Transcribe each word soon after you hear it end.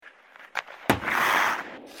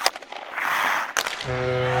You're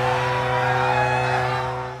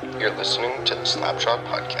listening to the Slapshot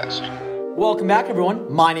Podcast. Welcome back,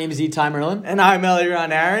 everyone. My name is E-Time Merlin. And I'm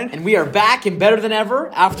Eliron Aaron. And we are back and better than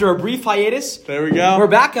ever after a brief hiatus. There we go. We're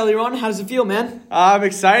back, Eliron. How does it feel, man? I'm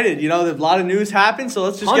excited. You know, a lot of news happened, so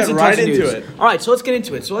let's just get right into it. All right, so let's get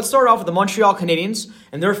into it. So let's start off with the Montreal Canadiens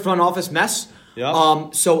and their front office mess.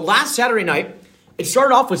 Yep. So last Saturday night, it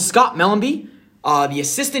started off with Scott Mellanby, the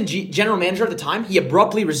assistant general manager at the time. He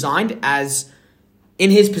abruptly resigned in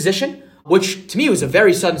his position, which to me was a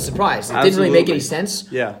very sudden surprise. It didn't really make any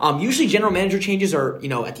sense. Yeah. Usually general manager changes are, in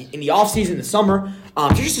the offseason, in the summer,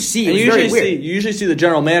 just to see. You usually see the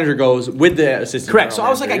general manager goes with the assistant. Correct. So I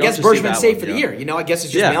was like, I guess Bergevin's safe for the year. I guess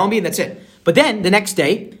it's just Mellanby and that's it. But then the next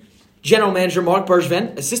day, general manager Marc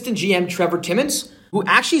Bergevin, assistant GM Trevor Timmins, who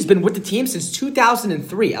actually has been with the team since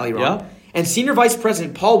 2003, Eliron, and senior vice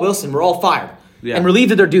president Paul Wilson were all fired and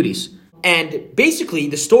relieved of their duties. And basically,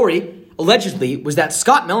 the story allegedly was that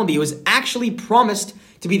Scott Mellanby was actually promised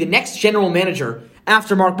to be the next general manager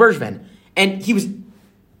after Marc Bergevin. And he was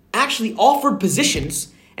actually offered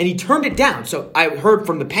positions and he turned it down. So I heard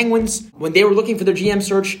from the Penguins when they were looking for their GM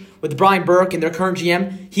search with Brian Burke and their current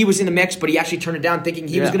GM, he was in the mix, but he actually turned it down thinking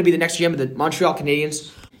he was going to be the next GM of the Montreal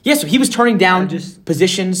Canadiens. Yeah, so he was turning down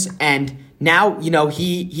positions and now,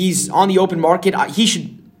 he's on the open market. He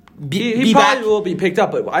should He probably will be picked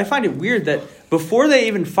up, but I find it weird that before they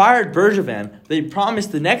even fired Bergevin, they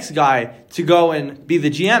promised the next guy to go and be the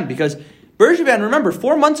GM because Bergevin, remember,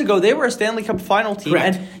 4 months ago, they were a Stanley Cup final team,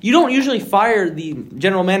 Correct. And you don't usually fire the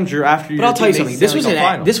general manager after your But I'll tell you team something. makes the Stanley Cup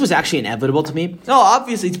final. This was actually inevitable to me. No,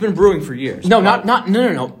 obviously, it's been brewing for years. No.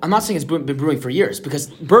 I'm not saying it's been brewing for years because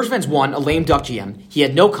Bergevin's won a lame duck GM. He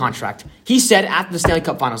had no contract. He said after the Stanley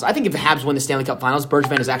Cup Finals, I think if the Habs win the Stanley Cup Finals,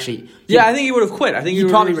 Bergevin is actually... I think he would have quit. I think he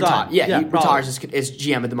probably retired. He retires as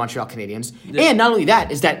GM of the Montreal Canadiens. Yeah. And not only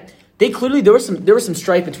that, is that they clearly... There was some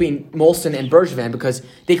strife between Molson and Bergevin because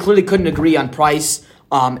they clearly couldn't agree on price.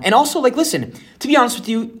 And also, listen, to be honest with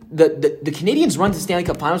you, the Canadiens' run to the Stanley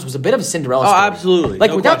Cup Finals was a bit of a Cinderella story. Oh,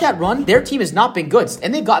 absolutely. Without that run, their team has not been good.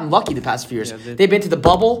 And they've gotten lucky the past few years. Yeah, they've been to the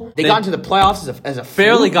bubble. They got into the playoffs as a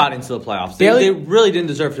barely got into the playoffs. They really didn't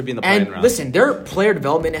deserve to be in the play-in round. And listen, their player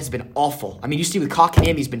development has been awful. I mean, you see with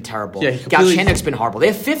Kotkaniemi's been terrible. Yeah, Galchenyuk's been horrible. They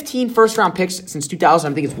have 15 first-round picks since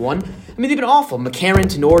 2000. I think it's one. I mean, they've been awful. McCarron,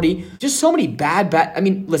 Tenorti, just so many bad. I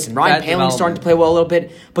mean, listen, Ryan Poehling's starting to play well a little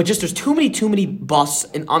bit, but just there's too many busts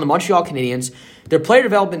on the Montreal Canadiens. Their player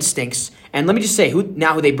development stinks. And let me just say who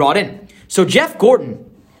they brought in. So Jeff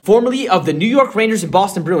Gordon, formerly of the New York Rangers and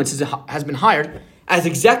Boston Bruins, has been hired as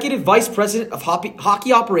executive vice president of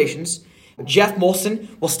hockey operations. Jeff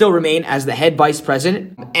Molson will still remain as the head vice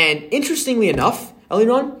president. And interestingly enough,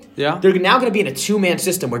 Eliron, they're now going to be in a two-man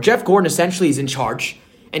system where Jeff Gordon essentially is in charge,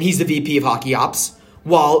 and he's the VP of hockey ops,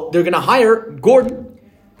 while they're going to hire Gordon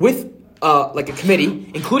with a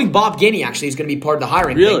committee, including Bob Gainey actually is going to be part of the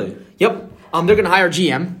hiring. Really? Thing. Yep. They're going to hire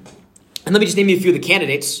GM. And let me just name you a few of the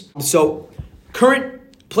candidates. So, current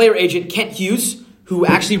player agent Kent Hughes, who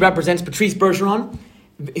actually represents Patrice Bergeron,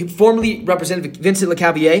 formerly represented Vincent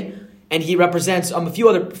Lecavalier, and he represents a few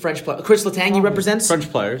other French players. Chris Letang, he represents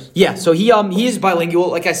French players. Yeah, so he is bilingual.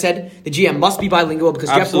 Like I said, the GM must be bilingual because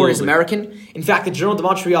Jeff Gordon is American. In fact, the Journal de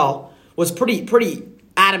Montreal was pretty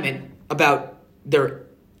adamant about their,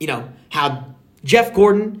 how Jeff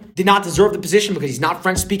Gordon did not deserve the position because he's not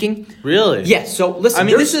French speaking. Really? Yes. So listen,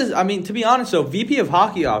 to be honest, though, VP of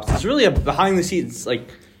hockey ops, it's really a behind the scenes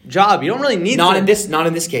job. You don't really need not in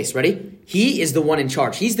this case. Ready? He is the one in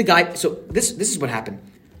charge. He's the guy. So this is what happened.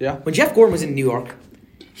 Yeah. When Jeff Gordon was in New York,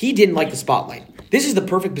 he didn't like the spotlight. This is the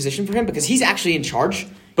perfect position for him because he's actually in charge.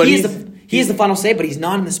 But he is the final say, but he's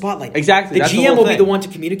not in the spotlight. Exactly. The GM will be the one to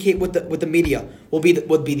communicate with the media. Will be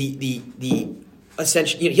the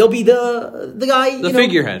essentially, he'll be the guy. The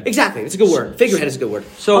figurehead. Exactly. It's a good word. Figurehead is a good word.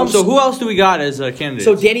 So who else do we got as a candidate?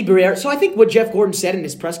 So Danny Briere. So I think what Jeff Gordon said in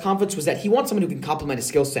his press conference was that he wants someone who can complement his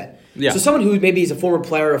skill set. Yeah. So someone who maybe is a former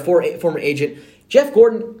player, a former agent. Jeff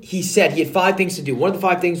Gordon, he said he had 5 things to do. One of the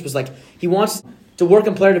 5 things was he wants to work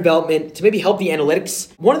on player development, to maybe help the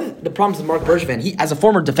analytics. One of the problems with Marc Bergevin, he as a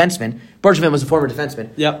former defenseman, Bergevin was a former defenseman.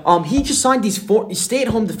 Yep. He just signed these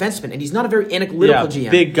stay-at-home defensemen, and he's not a very analytical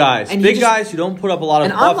GM. Big guys. And guys who don't put up a lot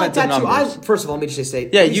of offensive numbers. First of all, let me just say...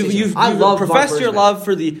 Yeah, you've professed your love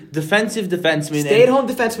for the defensive defensemen. Stay-at-home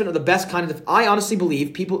defensemen are the best kind of... I honestly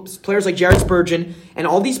believe players like Jared Spurgeon and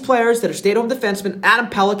all these players that are stay-at-home defensemen, Adam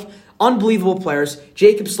Pelech, unbelievable players.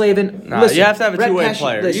 Jacob Slavin. Listen, you have to have a two-way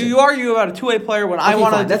player. You argue about a two-way player when I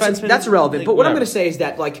want a defenseman. That's irrelevant. But what I'm going to say is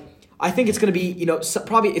that, I think it's going to be,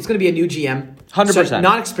 probably it's going to be a new GM. 100%.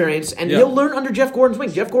 Not experienced. And he'll learn under Jeff Gordon's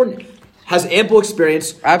wing. Jeff Gordon has ample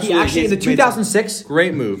experience. Absolutely. He actually, in the 2006...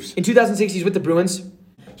 Great moves. In 2006, he's with the Bruins.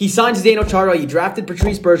 He signed Zdeno Chara. He drafted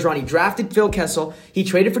Patrice Bergeron. He drafted Phil Kessel. He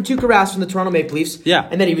traded for Tuukka Rask from the Toronto Maple Leafs. Yeah.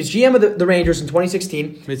 And then he was GM of the Rangers in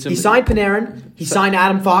 2016. He signed Panarin. He signed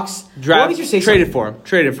Adam Fox. Traded for him.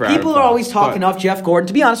 People are always talking off Jeff Gordon.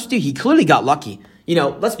 To be honest with you, he clearly got lucky. You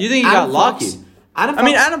think he got lucky?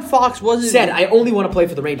 Adam Fox wasn't... said, I only want to play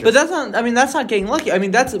for the Rangers. But that's not getting lucky. I mean,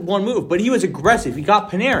 that's one move. But he was aggressive. He got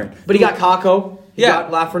Panarin. But he got Kakko. He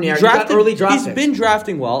got Lafreniere. He got early draft picks. He's been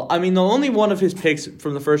drafting well. I mean, the only one of his picks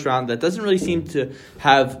from the first round that doesn't really seem to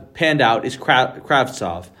have panned out is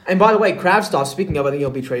Kravtsov. And by the way, Kravtsov, speaking of, I think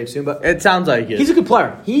he'll be traded soon. But it sounds like it. He's a good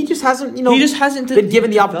player. He just hasn't, been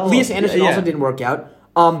given the opportunity. Elias Anderson also didn't work out.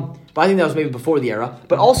 But I think that was maybe before the era.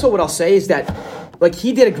 But also, what I'll say is that,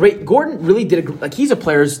 he did a great. Gordon really did he's a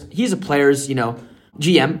player's,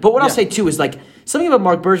 GM. But what I'll say too is something about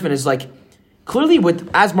Marc Bergevin is clearly,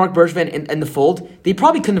 as Marc Bergevin in the fold, they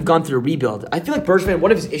probably couldn't have gone through a rebuild. I feel like Bergevin,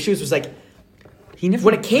 one of his issues was he never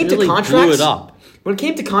when it came really to contracts, blew it up. When it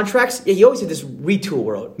came to contracts, he always had this retool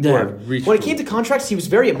world. When it came to contracts, he was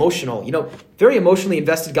very emotional. Very emotionally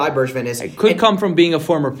invested guy. Bergevin is. It could come from being a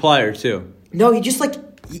former player too. No, he just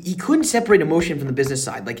he couldn't separate emotion from the business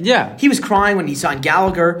side. He was crying when he signed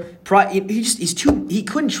Gallagher. He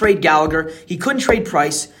couldn't trade Gallagher. He couldn't trade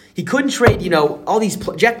Price. He couldn't trade, all these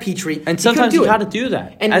Jack Petrie. And sometimes you got to do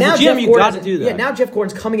that. And as now a GM, you got to do that. Yeah, now Jeff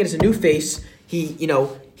Gordon's coming in as a new face.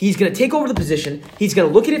 He's going to take over the position. He's going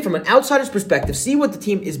to look at it from an outsider's perspective, see what the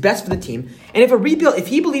team is best for the team. And if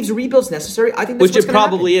he believes a rebuild is necessary, I think that's what's going to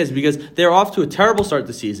happen. Which it probably is, because they're off to a terrible start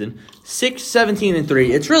this season. 6-17-3.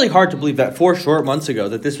 It's really hard to believe that 4 short months ago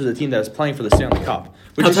that this was a team that was playing for the Stanley Cup.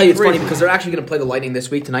 I'll tell you, it's funny because they're actually going to play the Lightning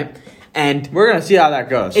this week tonight. And we're going to see how that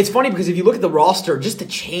goes. It's funny because if you look at the roster, just the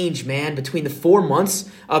change, man, between the 4 months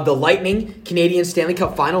of the Lightning Canadian Stanley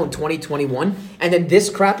Cup final in 2021 and then this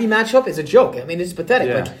crappy matchup is a joke. I mean, it's pathetic.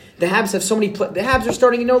 Yeah. The Habs have so many... the Habs are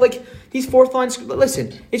starting, these fourth lines...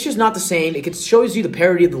 Listen, it's just not the same. It shows you the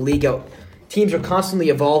parity of the league. Teams are constantly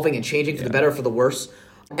evolving and changing for the better or for the worse.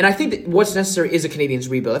 And I think that what's necessary is a Canadiens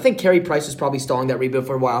rebuild. I think Carey Price is probably stalling that rebuild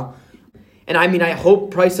for a while. And I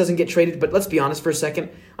hope Price doesn't get traded, but let's be honest for a second.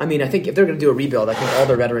 I think if they're going to do a rebuild, I think all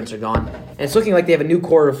their veterans are gone. And it's looking like they have a new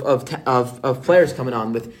core of players coming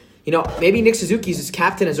on with, maybe Nick Suzuki's his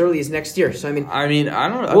captain as early as next year. So, I don't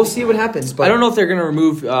know. We'll see what happens. But I don't know if they're going to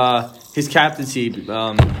remove his captaincy,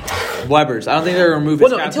 Weber's. I don't think they're going to remove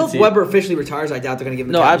his captaincy. Until Weber officially retires, I doubt they're going to give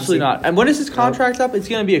him the captaincy. No, absolutely not. And when is his contract up? It's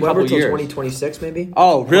going to be a couple years. Weber until 2026, maybe.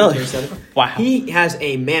 Oh, really? Wow. He has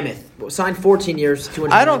a mammoth. Signed 14 years, $200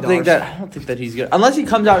 million. I don't think that he's good. Unless he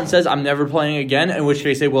comes out and says, I'm never playing again, in which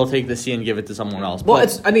case they will take the C and give it to someone else. Well, I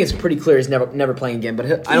think it's pretty clear he's never playing again. But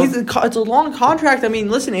it's a long contract.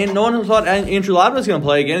 Listen, no one thought Andrew Ladd was going to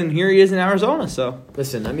play again, and here he is in Arizona. So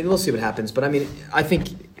listen, we'll see what happens. But I think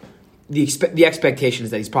the expectation is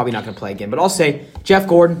that he's probably not going to play again. But I'll say Jeff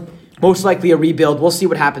Gordon, most likely a rebuild. We'll see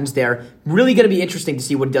what happens there. Really going to be interesting to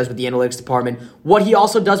see what he does with the analytics department. What he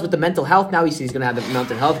also does with the mental health. Now he's going to have the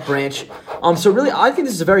mental health branch. So really, I think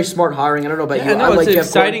this is a very smart hiring. I don't know about you. No, it's an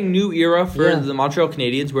exciting new era for the Montreal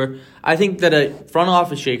Canadiens where I think that a front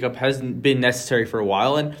office shakeup hasn't been necessary for a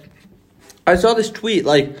while. And I saw this tweet,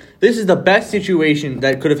 this is the best situation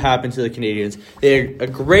that could have happened to the Canadiens. They had a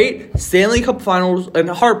great Stanley Cup Finals, and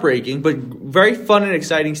heartbreaking, but very fun and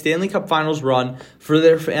exciting Stanley Cup Finals run for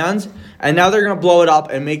their fans, and now they're going to blow it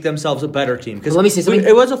up and make themselves a better team. Because let me say something.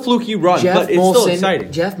 It was a fluky run, but it's still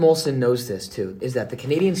exciting. Jeff Molson knows this, too, is that the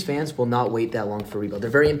Canadiens fans will not wait that long for a rebuild.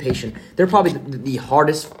 They're very impatient. They're probably the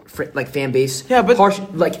hardest fan base. Yeah, but...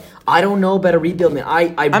 I don't know about a rebuild, man.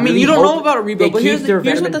 You don't know about a rebuild, but here's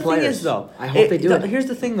what the thing is, though. I hope they do it. Here's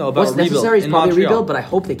the thing, though, about what's necessary is probably a rebuild, but I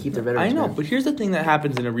hope they keep their veterans. I know, but here's the thing that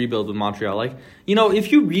happens in a rebuild with Montreal.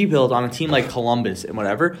 If you rebuild on a team like Columbus and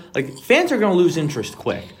whatever, fans are going to lose interest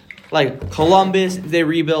quick. Columbus, if they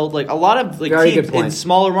rebuild, a lot of teams in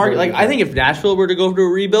smaller markets. I think if Nashville were to go through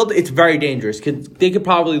a rebuild, it's very dangerous because they could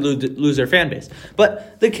probably lose their fan base.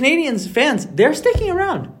 But the Canadiens fans, they're sticking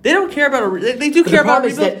around. They don't care about they do care about a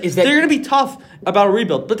rebuild. They're going to be tough about a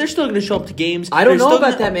rebuild, but they're still going to show up to games. I don't know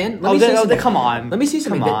about that, man. Come on. Let me see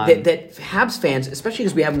something that Habs fans, especially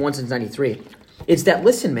because we haven't won since *93, it's that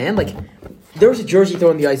listen, man. There was a jersey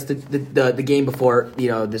thrown on the ice the game before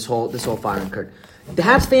this whole fire occurred. The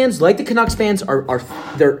Habs fans, like the Canucks fans,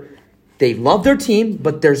 they love their team,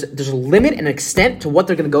 but there's a limit and an extent to what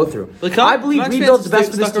they're going to go through. I believe rebuild's the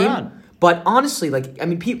best for this team. But honestly,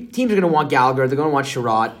 teams are going to want Gallagher. They're going to want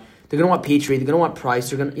Sherratt. They're going to want Petrie. They're going to want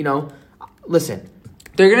Price. They're going to, listen.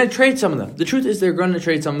 They're going to trade some of them. The truth is they're going to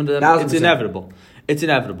trade some of them. It's inevitable. It's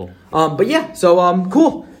inevitable. But yeah, so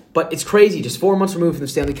cool. But it's crazy, just 4 months removed from the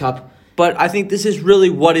Stanley Cup. But I think this is really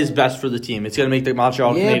what is best for the team. It's going to make the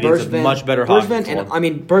Montreal Canadiens a much better hockey team.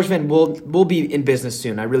 Bergevin will be in business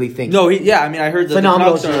soon. I really think. No, I heard that the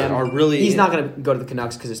Canucks are really. He's not going to go to the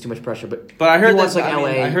Canucks because it's too much pressure. But I heard that's like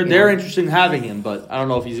LA. I heard they're interested in having him, but I don't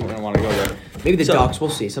know if he's going to want to go there. Maybe the Ducks.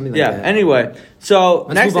 We'll see. Something like that. Yeah. Anyway, so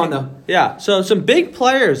let's move on though. Yeah. So some big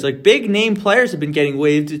players, like big name players, have been getting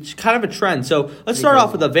waived. It's kind of a trend. So let's start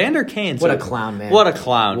off with Evander Kane. What a clown, man! What a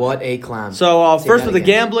clown! What a clown! So first with the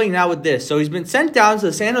gambling, now with this. So he's been sent down to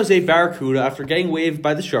the San Jose Barracuda after getting waived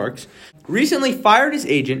by the Sharks. Recently fired his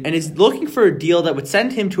agent and is looking for a deal that would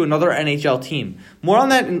send him to another NHL team. More on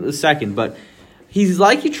that in a second, but he's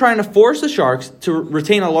likely trying to force the Sharks to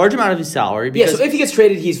retain a large amount of his salary. Because, so if he gets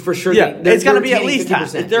traded, he's for sure. It's going to be at least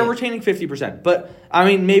half. They're retaining 50%. But, I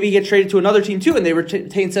mean, maybe he gets traded to another team, too, and they retain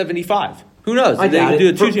 75%. Who knows? I doubt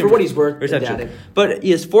it. For what he's worth, But he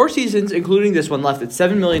has 4 seasons, including this one, left at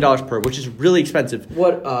 $7 million per, which is really expensive.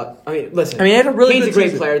 Listen. He had a really good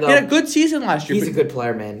great player, though. He had a good season last year. He's a good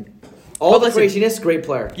player, man. All the craziness, great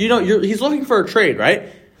player. He's looking for a trade, right?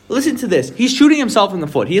 Listen to this. He's shooting himself in the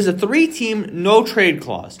foot. He has a 3-team no trade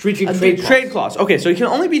clause. Trade clause. Okay, so he can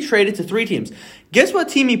only be traded to 3 teams. Guess what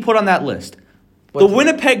team he put on that list? The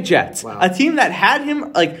Winnipeg Jets. Wow. A team that had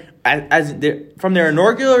him from their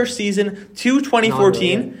inaugural season to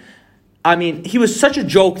 2014. I mean, he was such a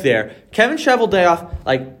joke there. Kevin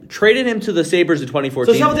Cheveldayoff traded him to the Sabres in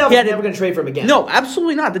 2014. So Cheveldayoff was never going to trade for him again. No,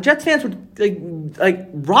 absolutely not. The Jets fans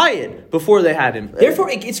would riot before they had him. Therefore,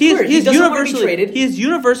 it's clear he doesn't want to be traded. He is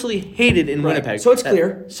universally hated in Winnipeg. So it's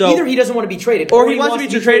clear. Either he doesn't want to be traded, or he wants to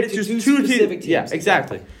be traded to 2 specific teams. Yeah,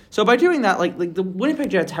 exactly. So by doing that, the Winnipeg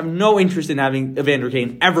Jets have no interest in having Evander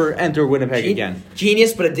Kane ever enter Winnipeg again.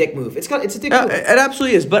 Genius, but a dick move. It's a dick move. It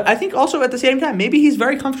absolutely is. But I think also at the same time, maybe he's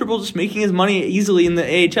very comfortable just making his money easily in the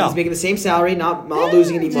AHL. He's making the same salary, not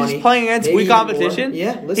losing any money. He's playing against weak competition.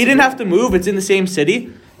 Yeah, listen, he didn't have to move. It's in the same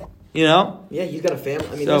city. Yeah, he's got a family.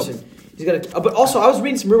 I mean, listen. He's gonna, but also, I was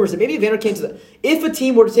reading some rumors that maybe Evander Kane, if a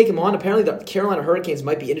team were to take him on, apparently the Carolina Hurricanes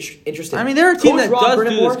might be interested. I mean, they're a team that does do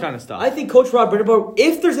this kind of stuff. I think Coach Rod Brind'Amour,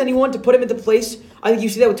 if there's anyone to put him into place, I think you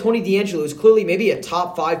see that with Tony DeAngelo, who's clearly maybe a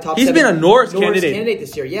top 5, top 7. He's been a Norris candidate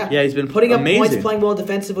this year. Yeah, he's been putting up amazing. points, playing well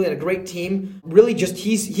defensively, and a great team. Really, just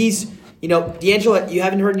he's DeAngelo. You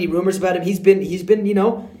haven't heard any rumors about him. He's been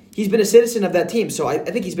a citizen of that team, so I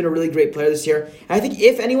think he's been a really great player this year. And I think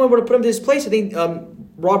if anyone were to put him to his place, I think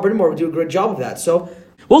Rod Brind'Amour would do a great job of that. So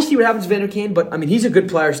we'll see what happens with Evander Kane, but I mean, he's a good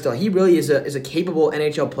player still. He really is a capable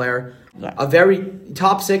NHL player. A very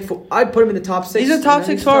top 6. I'd put him in the top 6. He's a top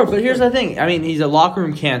 6 forward, but here's the thing. I mean, he's a locker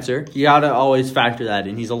room cancer. You got to always factor that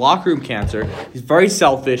in. He's a locker room cancer. He's very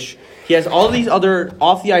selfish. He has all these other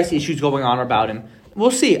off-the-ice issues going on about him. We'll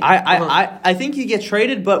see. I think he gets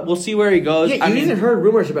traded, but we'll see where he goes. Yeah, you even heard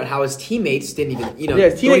rumors about how his teammates didn't even,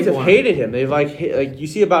 his teammates have hated him. They've you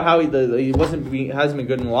see about how he hasn't been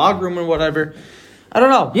good in the locker room or whatever. I don't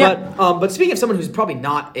know. Yeah, but speaking of someone who's probably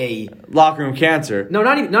not a locker room cancer. No,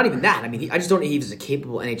 not even that. I mean, I just don't know if he's a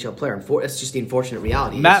capable NHL player. That's just the unfortunate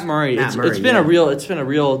reality. Matt Murray. It's been a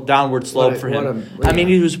real downward slope for him. I mean,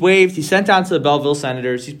 he was waived. He's sent down to the Belleville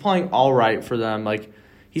Senators. He's playing all right for them.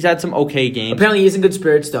 He's had some okay games. Apparently, he's in good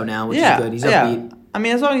spirits though now, which is good. He's upbeat. I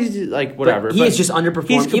mean, as long as he's whatever. But he has just underperformed.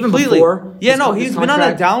 He's completely. Even before. He's been on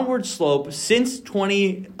a downward slope since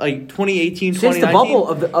 2018, 2019. Since the bubble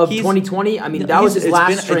of 2020. I mean, that was his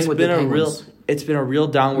last string with the Penguins. It's been a real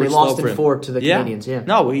downward slope. They lost in 4 to the Canadiens. Yeah.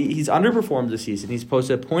 No, he's underperformed this season. He's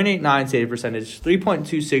posted a .89 save percentage,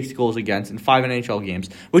 3.26 goals against in 5 NHL games,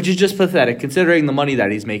 which is just pathetic considering the money that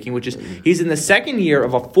he's making. He's in the second year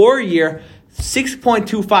of a 4-year.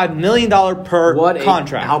 $6.25 million per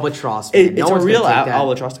contract. Albatross. It's a real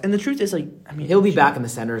albatross. And the truth is, he'll be back in the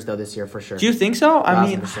Senators though this year for sure. Do you think so?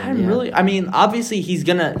 I mean, obviously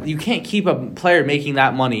you can't keep a player making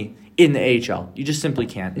that money in the AHL. You just simply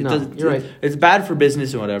can't. You're right. It's bad for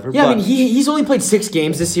business and whatever. Yeah, I mean, he's only played 6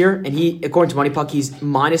 games this year, and according to Money Puck, he's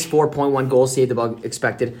minus 4.1 goals saved above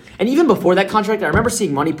expected. And even before that contract, I remember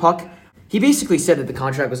seeing Money Puck. He basically said that the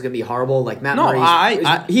contract was going to be horrible. Matt Murray.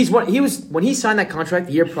 When he signed that contract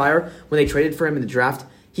the year prior, when they traded for him in the draft,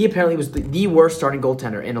 he apparently was the worst starting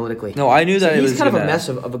goaltender analytically. No, I knew that. He's kind of a mess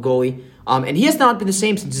of a goalie, and he has not been the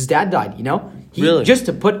same since his dad died. Really, just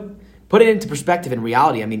to put it into perspective in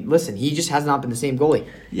reality. I mean, listen, he just has not been the same goalie.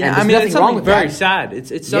 Yeah, I mean, it's something very sad.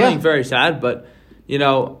 It's something very sad, but.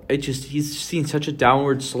 He's seen such a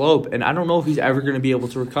downward slope, and I don't know if he's ever going to be able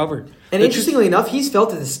to recover. And interestingly enough, he's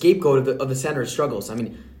felt as the scapegoat of the Senators' struggles. I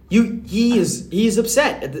mean, he is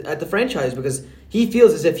upset at the franchise because he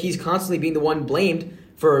feels as if he's constantly being the one blamed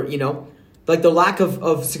for like the lack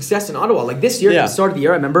of success in Ottawa. Like this year, at the start of the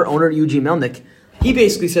year, I remember owner Eugene Melnick, he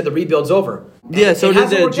basically said the rebuild's over. Yeah, so did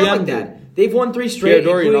the GM. Like that. They've won 3 straight,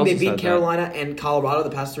 including they beat Carolina and Colorado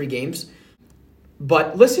the past 3 games.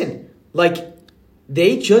 But listen, like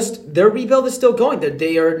their rebuild is still going.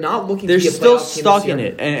 They are not looking to be a playoff team this year. They're still stuck in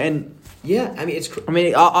it, and yeah, I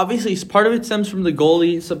mean, obviously, part of it stems from the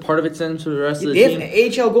goalie, so part of it stems from the rest of the team. They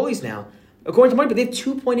have AHL goalies now. According to Mike, but they have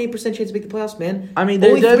 2.8% chance to make the playoffs, man. I mean,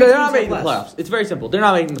 they're not making the playoffs. It's very simple. They're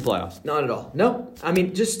not making the playoffs. Not at all. No. I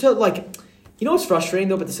mean, just to, you know what's frustrating,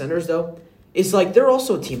 though, about the Senators, though? Is, they're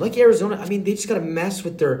also a team. Like Arizona, I mean, they just got to mess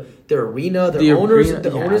with their arena, the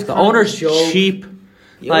owner's cheap.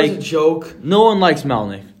 It was a joke. No one likes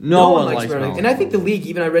Melnick. No one likes Melnick. And I think the league,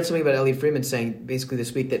 even I read something about Elliot Freeman saying, basically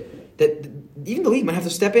this week, that even the league might have to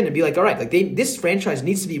step in and be like, all right, this franchise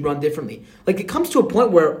needs to be run differently. It comes to a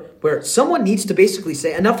point where someone needs to basically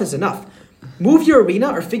say enough is enough. Move your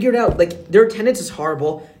arena or figure it out. Their attendance is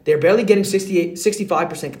horrible. They're barely getting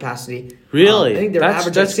 65% capacity. Really? I think they're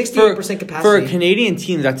averaging 68% capacity. For a Canadian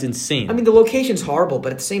team, that's insane. I mean, the location's horrible,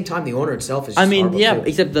 but at the same time, the owner itself is just horrible too.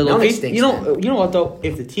 Except the location. You know what though?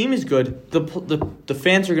 If the team is good, the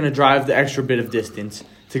fans are going to drive the extra bit of distance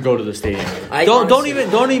to go to the stadium.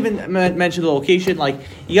 Don't even mention the location.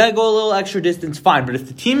 You gotta go a little extra distance, fine. But if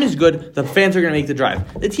the team is good, the fans are gonna make the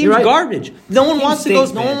drive. The team's garbage. No one wants to go.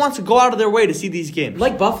 No one wants to go out of their way to see these games.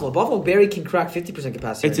 Like Buffalo. Buffalo barely can crack 50%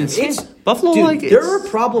 capacity. It's insane. Buffalo. There are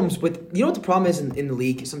problems with. You know what the problem is in the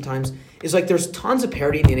league sometimes is there's tons of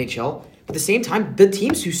parity in the NHL. But at the same time, the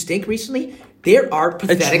teams who stink recently, they are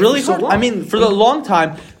pathetic. It's really hard. I mean, for the long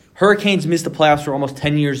time. Hurricanes missed the playoffs for almost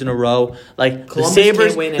 10 years in a row.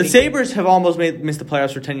 The Sabres have almost missed the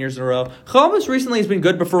playoffs for 10 years in a row. Columbus recently has been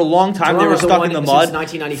good, but for a long time they were stuck in the mud. Since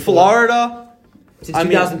 1994. Florida. Since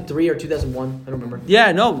 2003 or 2001. I don't remember.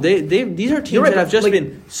 Yeah, no. These are teams that have just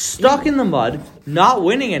been stuck in the mud, not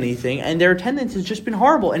winning anything, and their attendance has just been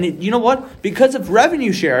horrible. And you know what? Because of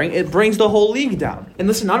revenue sharing, it brings the whole league down. And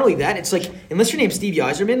listen, not only that, it's unless your name's Stevie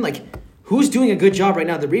Yzerman, who's doing a good job right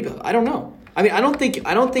now at the rebuild? I don't know. I mean, I don't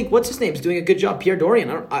think what's his name is doing a good job. Pierre Dorian.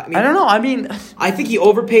 I don't know. I mean, I think he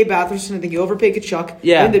overpaid Batherson. I think he overpaid Tkachuk.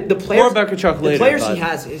 Yeah, I mean, the players. More about Tkachuk later. The players he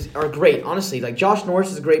has are great. Honestly, Josh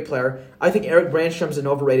Norris is a great player. I think Eric Brandstrom's an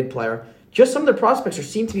overrated player. Just some of their prospects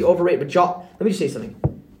seem to be overrated. But let me just say something.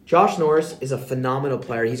 Josh Norris is a phenomenal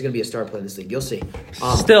player. He's going to be a star player in this league. You'll see.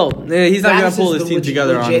 Still, he's not going to pull his team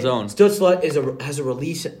together on his own. Stutzla has a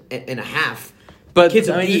release and a half. But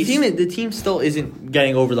the team still isn't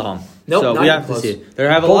getting over the hump. Nope, so we have to see it. They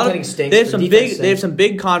have They have some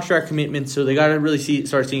big contract commitments, so they got to really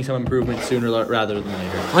start seeing some improvement sooner rather than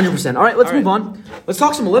later. 100%. All right, let's move on. Let's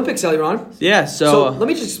talk some Olympics, Eliron. Yeah. So let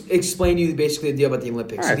me just explain to you basically the deal about the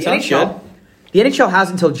Olympics. All right, the NHL has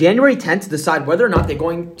until January 10th to decide whether or not they're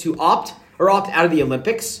going to opt out of the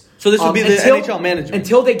Olympics. So this would be the NHL management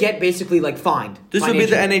until they get basically fined. This would be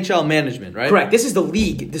the NHL management, right? Correct. This is the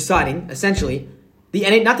league deciding essentially.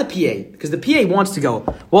 Not the PA, because the PA wants to go.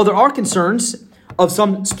 Well, there are concerns of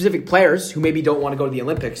some specific players who maybe don't want to go to the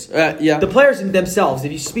Olympics. Yeah. The players in themselves,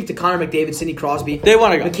 if you speak to Connor McDavid, Sidney Crosby, they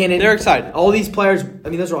want to go. McKinnon, they're excited. All these players, I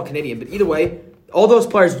mean, those are all Canadian, but either way, all those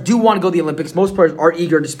players do want to go to the Olympics. Most players are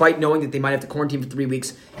eager, despite knowing that they might have to quarantine for 3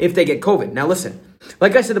 weeks if they get COVID. Now, listen,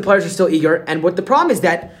 like I said, the players are still eager, and what the problem is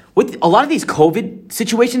that with a lot of these COVID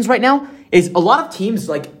situations right now is a lot of teams,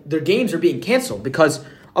 their games are being canceled because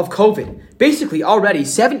of COVID. Basically, already,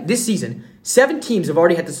 this season, 7 teams have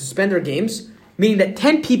already had to suspend their games, meaning that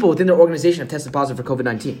 10 people within their organization have tested positive for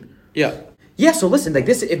COVID-19. Yeah. Yeah, so listen,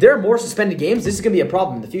 if there are more suspended games, this is going to be a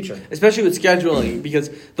problem in the future. Especially with scheduling, because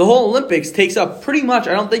the whole Olympics takes up pretty much,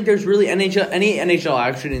 I don't think there's really any NHL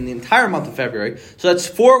action in the entire month of February. So that's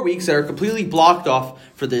 4 weeks that are completely blocked off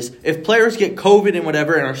for this. If players get COVID and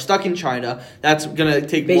whatever and are stuck in China, that's going to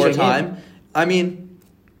take more time. I mean,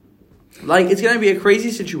 it's going to be a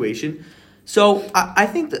crazy situation. So I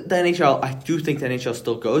think that the NHL, I do think the NHL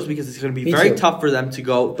still goes because it's going to be very tough for them to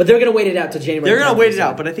go. But they're going to wait it out to January. They're going to wait it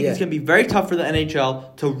out, but I think it's going to be very tough for the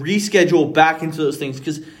NHL to reschedule back into those things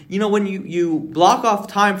because, when you block off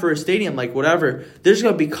time for a stadium, whatever, there's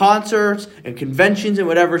going to be concerts and conventions and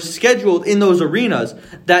whatever scheduled in those arenas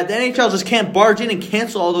that the NHL just can't barge in and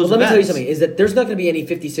cancel all those events. Let me tell you something, is that there's not going to be any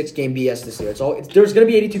 56-game BS this year. There's going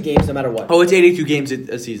to be 82 games no matter what. Oh, it's 82 games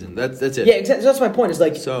a season. That's it. Yeah, exactly. That's my point. Is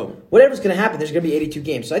whatever's going to happen, there's going to be 82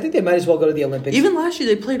 games. So I think they might as well go to the Olympics. Even last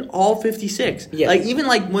year, they played all 56. Yeah. Even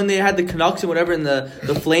when they had the Canucks and whatever and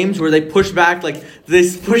the Flames where they pushed back,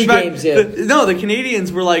 this push back. Games, yeah. The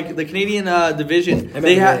Canadians were the Canadian division.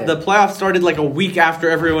 They had the playoffs started a week after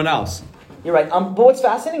everyone else. You're right. But what's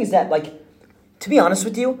fascinating is that, to be honest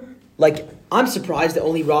with you, I'm surprised that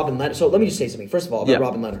only Robin Lehner. So let me just say something. First of all, about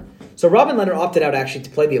Robin Lehner. So Robin Lehner opted out actually to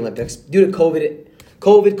play the Olympics due to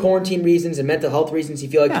COVID quarantine reasons and mental health reasons. He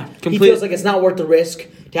feels like it's not worth the risk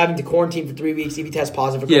to having to quarantine for 3 weeks if he tests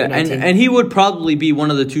positive for COVID-19. Yeah, and he would probably be one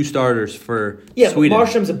of the 2 starters for Sweden. But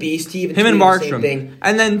Markstrom's a beast. Him and Markstrom.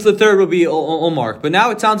 And then the third would be Ullmark. But now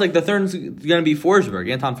it sounds like the third's going to be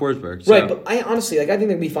Forsberg, Anton Forsberg. So. Right, but I honestly, I think they're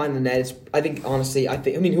going to be fine in the net. I think,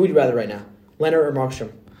 who would you rather right now? Lehner or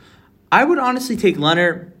Markstrom? I would honestly take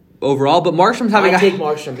Lehner overall, but Markstrom's having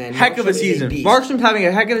heck of a season. Markstrom's having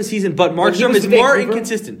a heck of a season, but Markstrom is more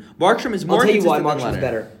inconsistent. Markstrom is more inconsistent. I'll tell you why Markstrom's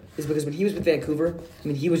better. Is because when he was with Vancouver,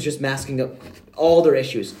 he was just masking up all their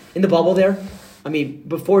issues. In the bubble there,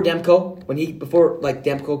 before Demko, before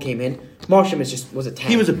Demko came in, Markstrom was a tank.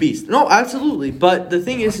 He was a beast. No, absolutely. But the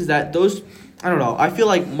thing is that those, I don't know. I feel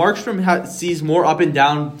like Markstrom sees more up and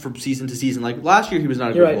down from season to season. Like last year, he was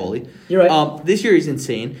not a good goalie. You're right. This year, he's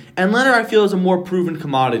insane. And Lehner, I feel, is a more proven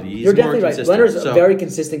commodity. You're definitely right. Lehner's a very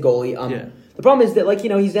consistent goalie. The problem is that,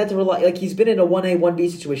 he's had to rely, he's been in a 1A,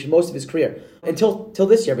 1B situation most of his career. Until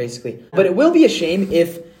this year, basically. But it will be a shame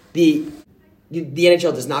if the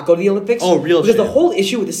NHL does not go to the Olympics. Oh, real Because shame. the whole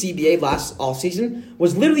issue with the CBA last offseason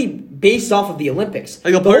was literally based off of the Olympics.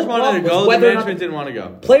 The players wanted to go, the management didn't want to go.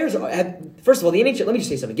 Players first of all, the NHL, let me just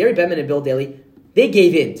say something. Gary Bettman and Bill Daly, they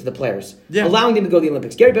gave in to the players, allowing them to go to the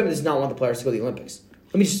Olympics. Gary Bettman does not want the players to go to the Olympics.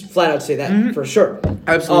 Let me just flat out say that for sure.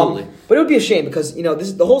 Absolutely. But it would be a shame because,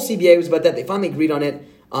 the whole CBA was about that. They finally agreed on it.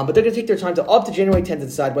 But they're going to take their time up to January 10th to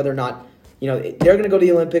decide whether or not, they're going to go to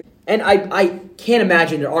the Olympics. And I can't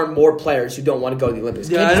imagine there aren't more players who don't want to go to the Olympics.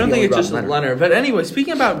 Yeah, I don't think it's just Lehner. But anyway,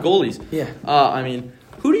 speaking about goalies. Yeah.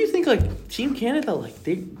 Who do you think, Team Canada,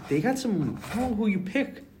 they got some, I don't know who you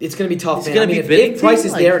pick. It's going to be tough, It's going to be if Price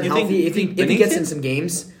is there and healthy, if he Binnington? gets in some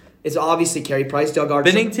games, it's obviously Carey Price, Doug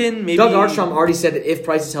Armstrong. Binnington, maybe. Doug Armstrong already said that if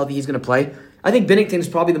Price is healthy, he's going to play. I think Binnington is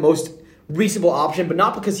probably the most reasonable option, but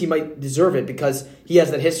not because he might deserve it, because he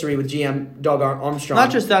has that history with GM Doug Armstrong.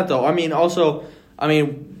 Not just that, though.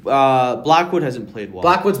 Blackwood hasn't played well.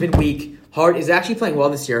 Blackwood's been weak. Hart is actually playing well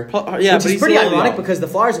this year. Which is pretty ironic because the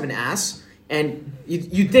Flyers have been ass, and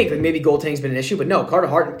you'd think maybe goaltending's been an issue, but no, Carter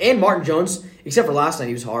Hart and Martin Jones, except for last night,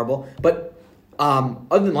 he was horrible. But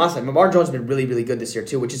other than last night, Martin Jones has been really, really good this year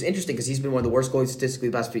too, which is interesting because he's been one of the worst goalies statistically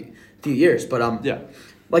the past few years. But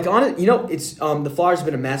it's the Flyers have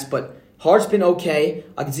been a mess, but Hart's been okay.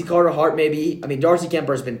 I can see Carter Hart maybe. Darcy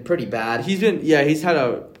Kemper's been pretty bad. He's had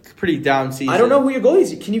a pretty down season. I don't know who your goalie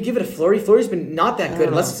is. Can you give it a Fleury? Fleury's been not that good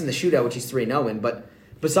unless it's in the shootout, which he's 3-0 in. But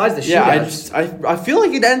besides the shootout, I feel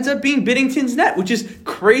like it ends up being Binnington's net, which is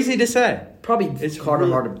crazy to say. Probably it's Carter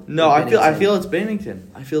Hart. No, I feel it's Binnington.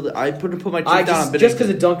 I feel that I put my team down on Binnington just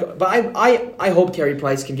because of dunk. But I hope Carey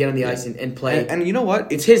Price can get on the ice and play. And you know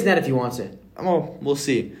what? It's his net if he wants it. Well, we'll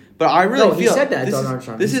see. But I really feel he said that. Doug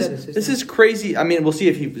Armstrong. This is crazy. We'll see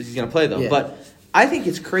if he's going to play though. Yeah. But I think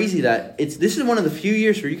it's crazy that this is one of the few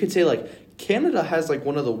years where you could say Canada has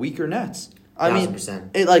one of the weaker nets.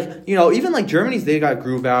 1,000%. Even Germany's, they got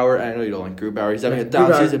Grubauer. I know you don't like Grubauer. He's having a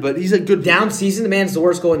down season, but he's a good down season. The man's the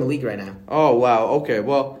worst goalie in the league right now. Oh wow. Okay.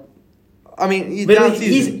 Well,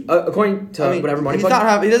 he's according to whatever money. He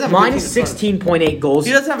doesn't have minus 16.8 goals.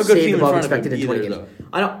 He doesn't have a good team in front of him in 20 games.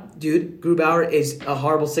 I don't, dude. Grubauer is a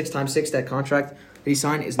horrible 6x6. That contract that he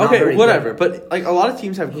signed is not very whatever. good. But a lot of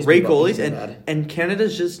teams have great goalies, and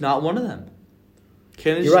Canada's just not one of them.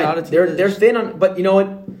 Canada's not a team. They're thin on, but you know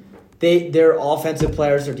what? Their offensive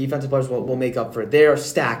players, their defensive players will make up for it. They are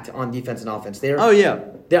stacked on defense and offense.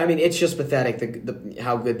 It's just pathetic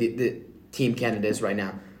how good the team Canada is right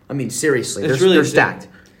now. Seriously, they're stacked.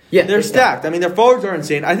 Yeah, they're stacked. Their forwards are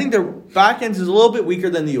insane. I think their back end is a little bit weaker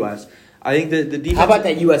than the U.S. I think the defense. How about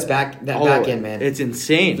that U.S. back end, man? It's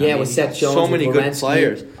insane. Yeah, with Seth Jones, so many good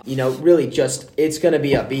players. Really, it's gonna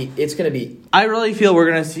be a beat. It's gonna be. I really feel we're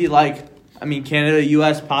gonna see Canada,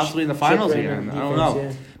 U.S. possibly in the finals again. I don't know.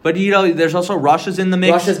 Yeah. But, there's also Russia's in the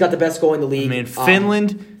mix. Russia's got the best goal in the league.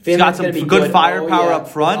 Finland's got some good firepower up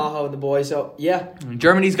front. Aho and the boys. So, yeah.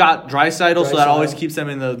 Germany's got Draisaitl, so that always keeps them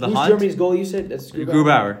in the hunt. Who's Germany's goal, you said? That's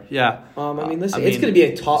Grubauer. Yeah. Listen, it's going to be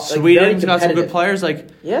a top. Sweden's got some good players.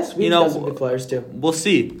 Yes, Sweden's got some good players, too. We'll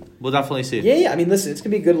see. We'll definitely see. Yeah. Listen, it's going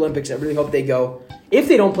to be a good Olympics. I really hope they go. If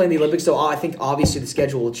they don't play in the Olympics, though, I think obviously the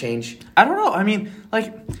schedule will change. I don't know. I mean,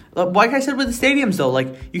 like I said with the stadiums, though, like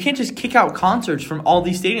you can't just kick out concerts from all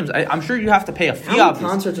these stadiums. I'm sure you have to pay a fee. How many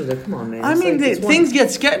concerts are there? Come on, man. I mean, things get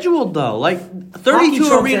scheduled though. Like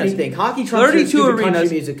 32 arenas. Hockey trumps 32 arenas. Country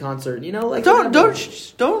music concert. You know, like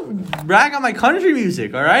don't brag on my country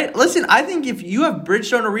music. All right, listen. I think if you have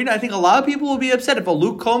Bridgestone Arena, I think a lot of people will be upset if a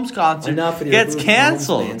Luke Combs concert gets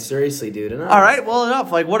canceled. Man. Seriously, dude. Enough. All right, well enough.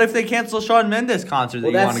 Like, what if they cancel Shawn Mendes concert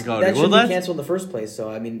that you want to go to? That shouldn't be canceled in the first place. So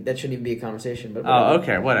I mean, that shouldn't even be a conversation. But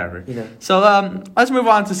okay, whatever. You know. So let's move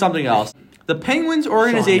on to something else. The Penguins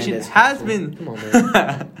organization has been. Come on,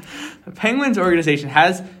 man. The Penguins organization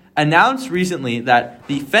has announced recently that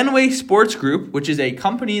the Fenway Sports Group, which is a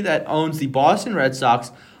company that owns the Boston Red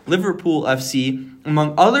Sox, Liverpool FC,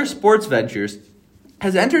 among other sports ventures,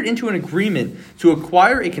 has entered into an agreement to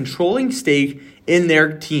acquire a controlling stake in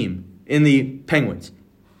their team, in the Penguins.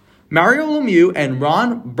 Mario Lemieux and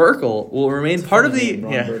Ron Burkle will remain part of the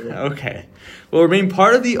will remain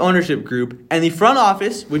part of the ownership group, and the front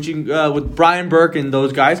office, which with Brian Burke and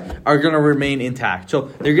those guys, are going to remain intact. So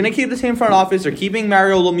they're going to keep the same front office. They're keeping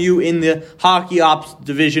Mario Lemieux in the hockey ops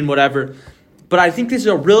division, whatever. But I think this is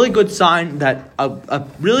a really good sign that a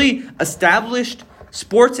really established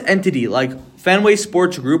sports entity like Fenway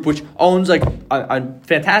Sports Group, which owns like a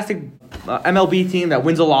fantastic MLB team that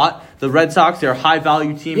wins a lot. The Red Sox, they're a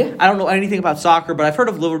high-value team. Yeah. I don't know anything about soccer, but I've heard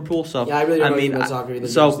of Liverpool. So yeah, I really don't know anything about soccer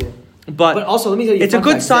either. But also, let me tell you, it's a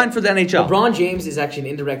good sign for the NHL. LeBron James is actually an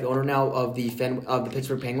indirect owner now of the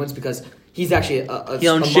Pittsburgh Penguins because he's actually he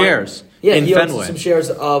owns shares. Yeah, in he Fenway. owns some shares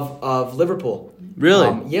of Liverpool.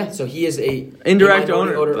 Really? Yeah. So he is a indirect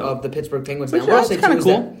owner of the Pittsburgh Penguins. Now, that's kind of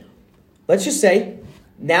cool. Let's just say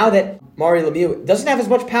now that Mario Lemieux doesn't have as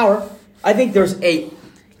much power, I think there's a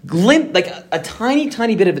glint, like a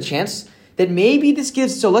tiny bit of a chance that maybe this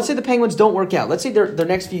gives. So let's say the Penguins don't work out. Let's say their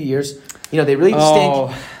next few years, they really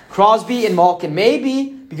stink. Crosby and Malkin, maybe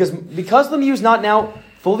because Lemieux's not now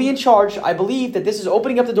fully in charge. I believe that this is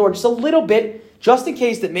opening up the door just a little bit, just in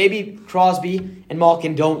case that maybe Crosby and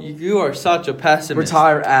Malkin don't. You are such a pessimist.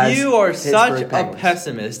 Retire as you are Pittsburgh such Penguins. A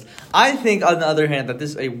pessimist. I think, on the other hand, that this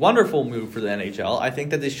is a wonderful move for the NHL. I think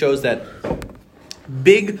that this shows that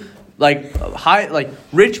big,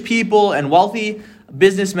 rich people and wealthy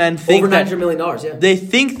businessmen think over $900 million. Yeah, they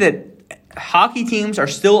think that hockey teams are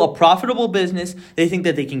still a profitable business. They think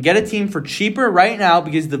that they can get a team for cheaper right now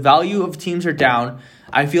because the value of teams are down.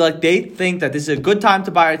 I feel like they think that this is a good time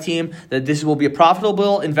to buy a team, that this will be a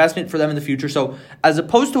profitable investment for them in the future. So as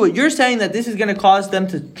opposed to what you're saying, that this is going to cause them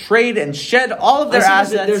to trade and shed all of their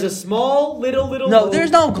assets. There's a small little. No,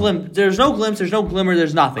 there's no glimpse. There's no glimpse. There's no glimmer.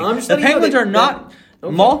 There's nothing. The Penguins are not.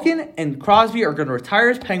 Okay. Malkin and Crosby are going to retire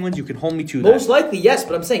as Penguins. You can hold me to that. Most likely, yes.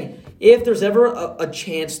 But I'm saying, if there's ever a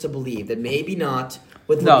chance to believe that maybe not,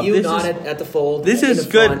 with Lemieux not at the fold. This is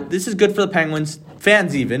good. This is good for the Penguins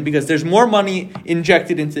fans even, because there's more money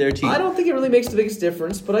injected into their team. I don't think it really makes the biggest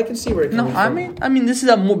difference, but I can see where it comes from. I mean, this is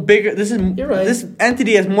a more bigger. You're right. This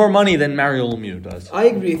entity has more money than Mario Lemieux does. I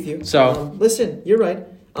agree with you. So listen, you're right.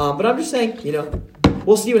 But I'm just saying,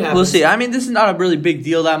 we'll see what happens. We'll see. I mean, this is not a really big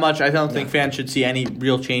deal that much. I don't think fans should see any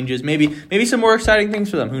real changes. Maybe some more exciting things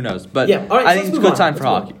for them. Who knows? But yeah, all right, I think it's a good time for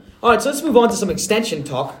hockey. All right, so let's move on to some extension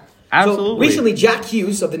talk. Absolutely. So recently, Jack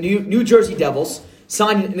Hughes of the New Jersey Devils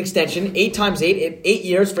signed an extension, 8 times 8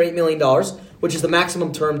 years for $8 million, which is the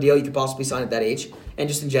maximum term deal you could possibly sign at that age, and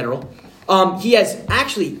just in general. He has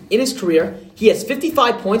actually, in his career, he has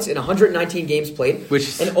 55 points in 119 games played.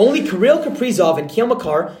 And only Kirill Kaprizov and Cale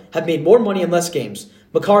Makar have made more money in less games.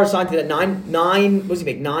 Makar signed to that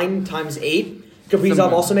 9 times 8.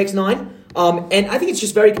 Kaprizov also makes 9. And I think it's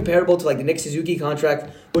just very comparable to the Nick Suzuki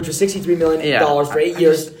contract, which was $63 million for 8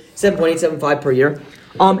 years, $7.875 per year.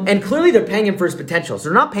 And clearly they're paying him for his potential. So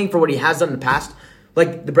they're not paying for what he has done in the past,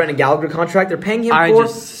 like the Brendan Gallagher contract. They're paying him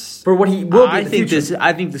for what he will be in the future.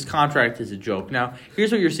 I think this contract is a joke. Now,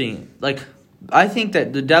 here's what you're seeing. I think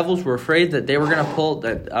that the Devils were afraid that they were going to pull,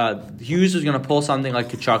 that Hughes was going to pull something like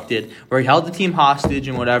Kachuk did, where he held the team hostage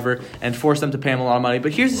and whatever, and forced them to pay him a lot of money.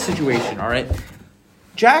 But here's the situation, all right?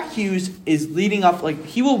 Jack Hughes is leading up,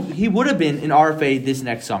 he would have been an RFA this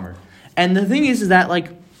next summer. And the thing is that,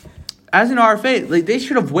 as an RFA, they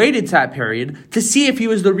should have waited that period to see if he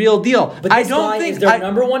was the real deal. But this guy is their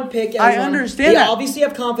number one pick. I understand that. They obviously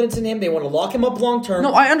have confidence in him. They want to lock him up long term.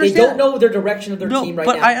 No, I understand. They don't know their direction of their team right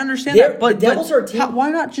now. But I understand that. But the Devils are a team. Why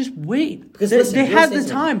not just wait? Because they had the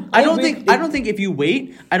time. I don't think if you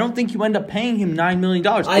wait, I don't think you end up paying him $9 million.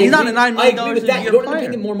 He's not a $9 million. I agree with that. You don't end up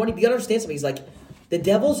paying him more money. But you got to understand something. He's the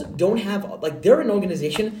Devils don't have they're an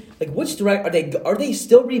organization. Which are they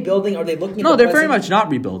still rebuilding? Are they looking at No, they're very much not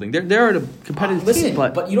rebuilding. They're at a competitive team,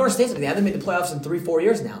 but you don't understand something. They haven't made the playoffs in 3-4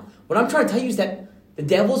 years now. What I'm trying to tell you is that the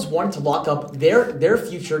Devils wanted to lock up their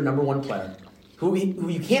future number one player, who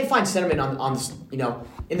you can't find centerman on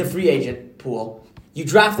in the free agent pool. You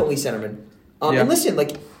draft only centerman. And listen,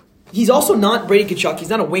 he's also not Brady Tkachuk. He's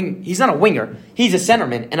not a wing. He's not a winger. He's a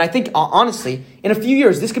centerman. And I think honestly, in a few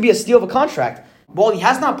years, this could be a steal of a contract. While he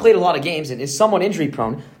has not played a lot of games and is somewhat injury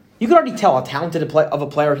prone, you can already tell how talented of a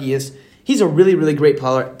player he is. He's a really, really great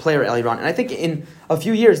player, Eliron. And I think in a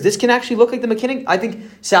few years, this can actually look like the McKinnon. I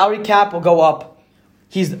think salary cap will go up.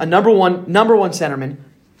 He's a number one centerman.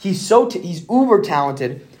 He's uber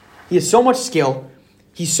talented. He has so much skill.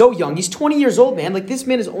 He's so young. He's 20 years old, man. This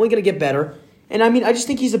man is only going to get better. And I just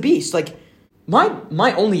think he's a beast.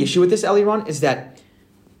 My only issue with this, Eliron, is that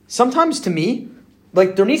sometimes to me,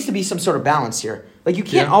 there needs to be some sort of balance here. You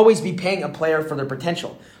can't always be paying a player for their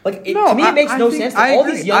potential. To me, it makes no sense that all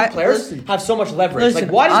these young players have so much leverage.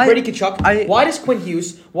 Why does Brady Tkachuk? Why does Quinn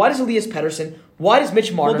Hughes? Why does Elias Pettersson? Why does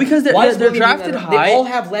Mitch Marner? Well, because they're drafted high. They all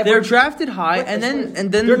have leverage. They're drafted high, and then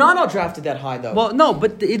they're not all drafted that high, though. Well, no,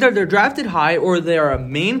 but either they're drafted high or they're a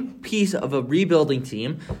main piece of a rebuilding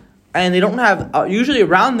team. And they don't have, usually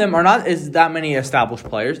around them are not that many established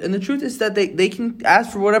players. And the truth is that they can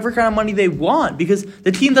ask for whatever kind of money they want because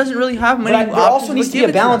the team doesn't really have many options. There also needs to be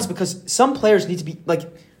a balance because some players need to be,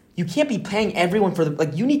 you can't be paying everyone for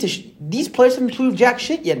you need to, these players haven't proved jack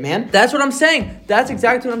shit yet, man. That's what I'm saying. That's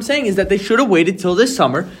exactly what I'm saying is that they should have waited till this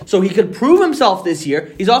summer so he could prove himself this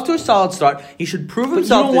year. He's off to a solid start. He should prove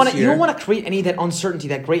himself this year. You don't want to create any of that uncertainty,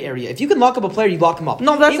 that gray area. If you can lock up a player, you lock him up.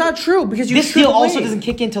 No, that's not true because this deal also doesn't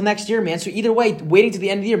kick in until next year, man. So either way, waiting to the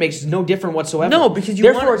end of the year makes no difference whatsoever. No, because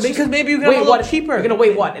maybe you're going to a little cheaper. You're going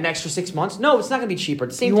to wait an extra 6 months? No, it's not going to be cheaper. At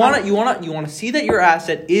the same time, you want to see that your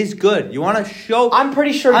asset is good. You want to show. I'm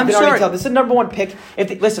pretty sure. This is the number one pick.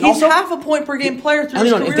 He's half a point per game player through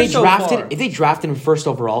his career so far. If they drafted him first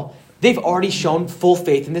overall, they've already shown full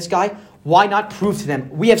faith in this guy. Why not prove to them,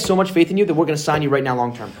 we have so much faith in you that we're going to sign you right now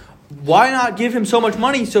long term? Why not give him so much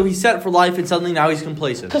money so he's set for life and suddenly now he's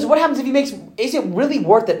complacent? Because what happens if he makes... Is it really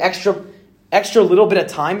worth that extra little bit of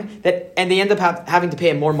time and they end up having to pay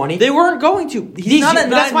him more money? They weren't going to. He's not a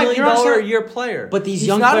 $9 million a year player. But these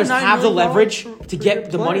young players have the leverage to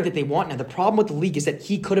get the money that they want. Now, the problem with the league is that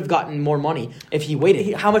he could have gotten more money if he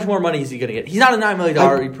waited. How much more money is he going to get? He's not a $9 million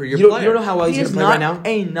per year player. You don't know how well he's going to play right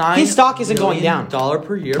now? His stock isn't going down. $9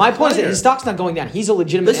 per year. My point is that his stock's not going down. He's a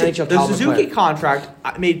legitimate NHL caliber player. The Suzuki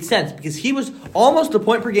contract made sense because he was almost a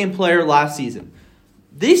point per game player last season.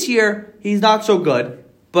 This year, he's not so good.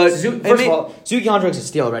 But first of all, Suzuki contract's a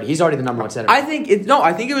steal already. He's already the number one center. I think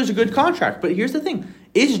it was a good contract. But here's the thing: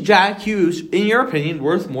 is Jack Hughes, in your opinion,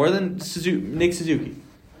 worth more than Nick Suzuki?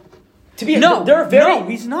 He's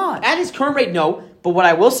not. At his current rate, no. But what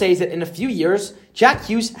I will say is that in a few years, Jack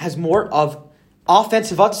Hughes has more of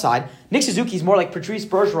offensive upside. Nick Suzuki is more like Patrice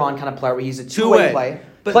Bergeron kind of player, where he's a two-way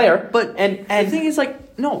player. But the thing is,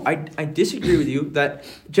 no, I disagree with you that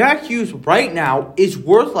Jack Hughes right now is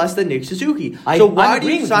worth less than Nick Suzuki. So why do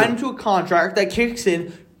you sign him to a contract that kicks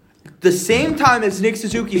in the same time as Nick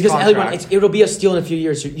Suzuki's contract? Because it'll be a steal in a few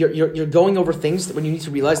years. You're going over things when you need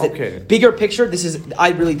to realize that bigger picture. This is, I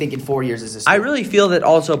really think in 4 years is this. I really feel that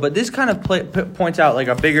also, but this kind of points out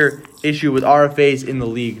a bigger issue with RFAs in the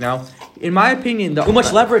league. Now, in my opinion, too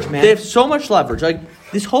much leverage, man. They have so much leverage.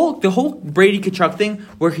 The whole Brady Tkachuk thing,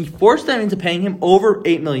 where he forced them into paying him over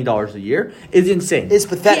 $8 million a year, is insane. It's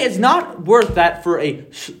pathetic. He is not worth that for a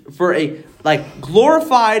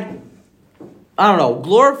glorified,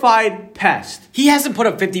 glorified pest. He hasn't put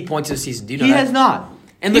up 50 points this season. Do you know that? He has not.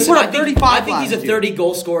 And listen, I think he's a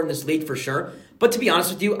 30-goal scorer in this league for sure. But to be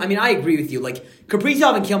honest with you, I agree with you.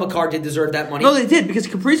 Kaprizov and Kale McCarr did deserve that money. No, they did, because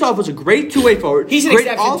Kaprizov was a great two-way forward. He's an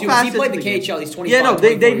exception, too. He played the KHL. He's 25, yeah, no,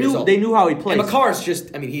 they knew how he played. And McCarr's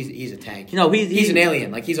just, he's a tank. No, he's an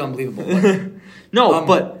alien. He's unbelievable.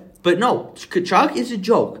 But no, Tkachuk is a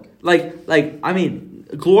joke.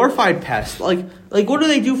 Glorified pest. What do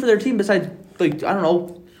they do for their team besides,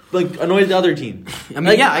 annoy the other team?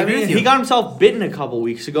 I agree with you. He got himself bitten a couple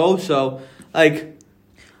weeks ago, so,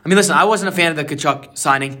 listen, I wasn't a fan of the Tkachuk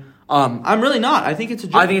signing. I'm really not. I think it's a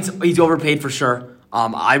joke. I think he's overpaid for sure.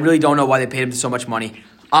 I really don't know why they paid him so much money.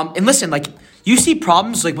 And listen, you see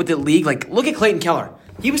problems with the league. Look at Clayton Keller.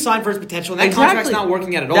 He was signed for his potential, and that contract's not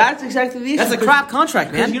working at all. That's exactly the issue. That's a crap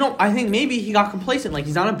contract, man. Because, I think maybe he got complacent.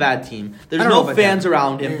 He's on a bad team. There's no fans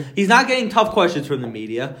around him. He's not getting tough questions from the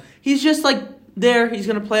media. He's just, there. He's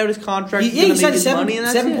going to play out his contract. He signed money, and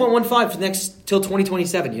that's 7.15 for the next till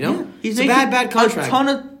 2027. You know, yeah. It's a bad contract.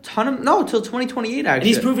 Till 2028 actually. And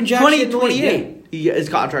he's proven jack shit. 2028. His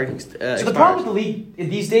contract. So the problem with the league in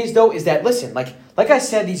these days, though, is that listen, like I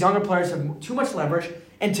said, these younger players have too much leverage,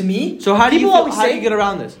 and to me, so how do you get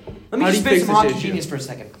around this? Let me just spit some hockey genius for a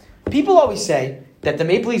second. People always say that the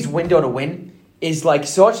Maple Leafs window to win is like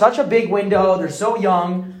such a big window. They're so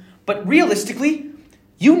young, but realistically,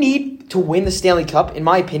 you need to win the Stanley Cup, in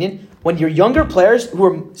my opinion, when your younger players, who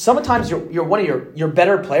are sometimes you're one of your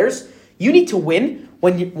better players, you need to win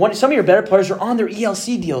when some of your better players are on their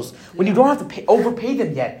ELC deals, when you don't have to overpay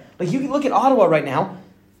them yet. Like you can look at Ottawa right now.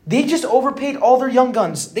 They just overpaid all their young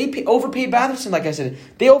guns. They overpaid Batherson, like I said.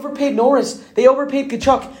 They overpaid Norris. They overpaid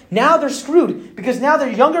Tkachuk. Now they're screwed because now their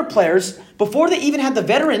younger players, before they even had the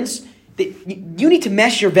veterans, you need to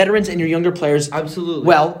mesh your veterans and your younger players absolutely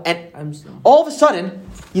well. And all of a sudden,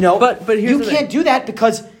 but you can't do that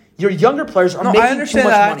because your younger players are making too much money. I understand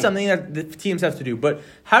that's something that the teams have to do. But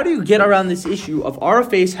how do you get around this issue of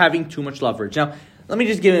RFAs having too much leverage? Now, let me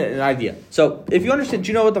just give it an idea. So if you understand, do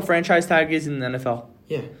you know what the franchise tag is in the NFL?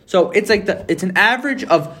 Yeah. So it's like it's an average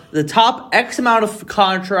of the top X amount of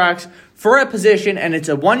contracts for a position, and it's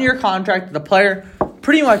a 1-year contract. The player,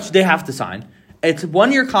 pretty much, they have to sign. It's a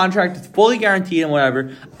 1-year contract. It's fully guaranteed and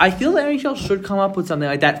whatever. I feel the NHL should come up with something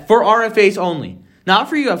like that for RFAs only. Not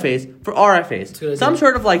for UFAs, for RFAs. Some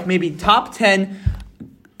sort of like maybe top 10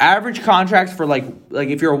 average contracts for like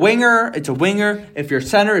if you're a winger, it's a winger. If you're a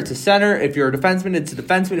center, it's a center. If you're a defenseman, it's a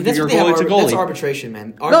defenseman. If you're a goalie, it's a goalie. That's arbitration,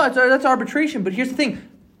 man. No, that's arbitration. But here's the thing.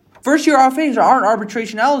 First-year RFAs aren't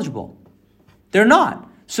arbitration eligible. They're not.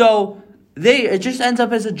 So it just ends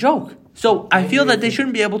up as a joke. So I feel that they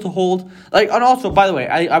shouldn't be able to hold and also, by the way,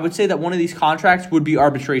 I would say that one of these contracts would be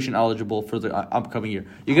arbitration eligible for the upcoming year.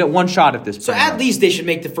 You get one shot at this. So at least they should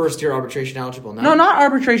make the first year arbitration eligible. No, not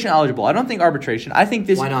arbitration eligible. I don't think arbitration. I think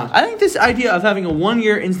this. Why not? I think this idea of having a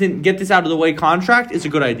 1-year instant get this out of the way contract is a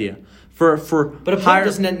good idea. But a player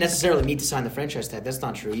doesn't necessarily need to sign the franchise tag. That's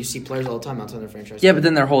not true. You see players all the time outside their franchise tag. Yeah, but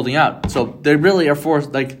then they're holding out, so they really are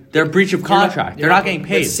forced. Like they're breach of contract. They're not getting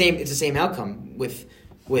paid. It's the same outcome with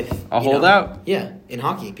a holdout. Yeah, in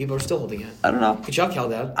hockey, people are still holding out. I don't know. Tkachuk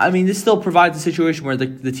held out. I mean, this still provides a situation where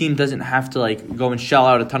the team doesn't have to go and shell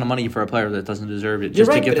out a ton of money for a player that doesn't deserve it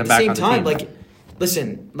just to get them back on the team. You're right, but at the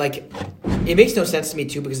same time, listen, it makes no sense to me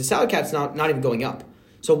too because the salary cap's not even going up.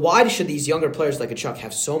 So why should these younger players like Tkachuk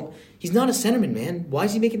have so? He's not a centerman, man. Why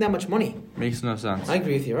is he making that much money? Makes no sense. I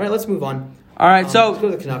agree with you. All right, let's move on. All right, so let's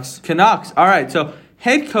go to the Canucks. Canucks. All right, so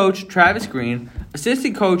head coach Travis Green,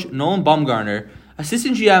 assistant coach Nolan Baumgartner,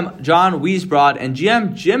 assistant GM John Wiesbrod, and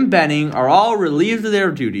GM Jim Benning are all relieved of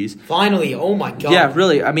their duties. Finally, oh my God! Yeah,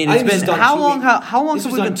 really. I mean, it's been how long have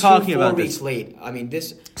we been talking about this? 4 weeks late. I mean,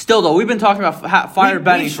 this. Still though, we've been talking about fire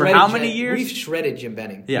Benning for how many years? We've shredded Jim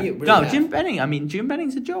Benning. Yeah, Jim Benning. I mean, Jim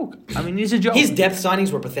Benning's a joke. I mean, he's a joke. His depth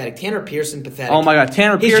signings were pathetic. Tanner Pearson, pathetic. Oh my God,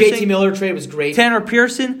 Tanner Pearson. His JT Miller trade was great. Tanner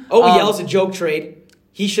Pearson. OEL's a joke trade.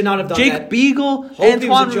 He should not have done Jake that. Beagle, Holtby Antoine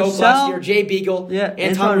was a joke Roussel. last year. Jay Beagle. Yeah,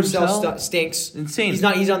 Antoine Roussel stinks. Insane. He's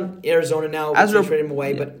not. He's on Arizona now. They traded him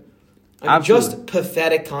away, but just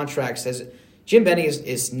pathetic contracts. Jim Benning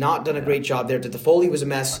is not done a great job there. The Foley was a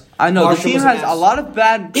mess. I know Marshall the team has a lot of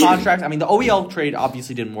bad contracts. I mean, the OEL trade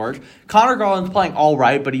obviously didn't work. Connor Garland's playing all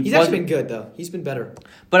right, but he's actually been good though. He's been better.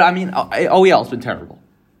 But I mean, OEL's been terrible.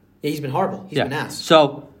 Yeah, he's been horrible. He's been ass.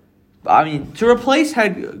 So, I mean, to replace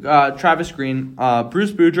head Travis Green,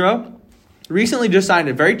 Bruce Boudreau recently just signed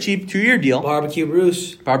a very cheap 2-year deal. Barbecue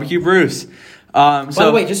Bruce. By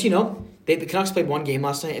the way, just the Canucks played one game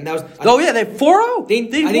last night, and that was. They 4-0. They I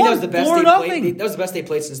think that was the best they played. That was the best they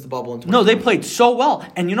played since the bubble in 2020. No, they played so well,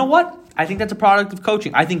 and you know what? I think that's a product of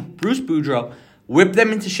coaching. I think Bruce Boudreau whipped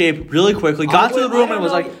them into shape really quickly. Got to the room and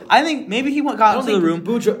was like, I think maybe he got into the room.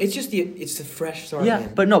 Boudreau, it's the fresh start. Yeah,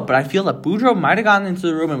 man. but I feel that Boudreau might have gotten into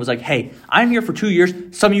the room and was like, hey, I'm here for 2 years.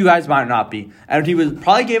 Some of you guys might not be, and he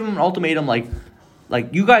probably gave him an ultimatum like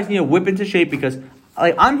you guys need to whip into shape because.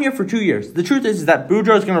 I'm here for 2 years. The truth is that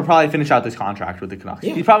Boudreau's going to probably finish out this contract with the Canucks.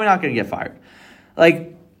 Yeah. He's probably not going to get fired.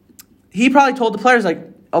 He probably told the players,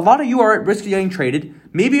 a lot of you are at risk of getting traded.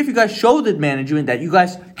 Maybe if you guys show the management that you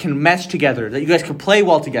guys can mesh together, that you guys can play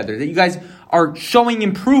well together, that you guys are showing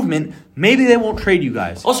improvement, maybe they won't trade you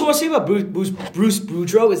guys. Also, what I say about Bruce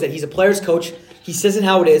Boudreau is that he's a player's coach. He says it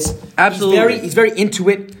how it is. Absolutely. He's very into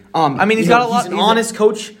it. He's got a lot. He's an honest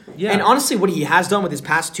coach. Yeah. And honestly, what he has done with his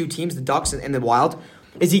past 2 teams, the Ducks and the Wild,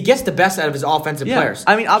 is he gets the best out of his offensive players.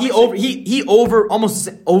 I mean, he almost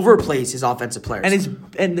overplays his offensive players.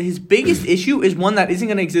 And his biggest issue is one that isn't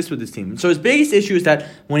going to exist with this team. So his biggest issue is that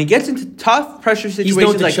when he gets into tough pressure situations,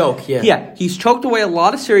 he's known to choke. He's choked away a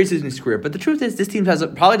lot of series in his career. But the truth is, this team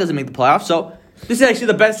probably doesn't make the playoffs. So this is actually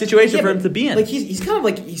the best situation for him to be in. Like he's kind of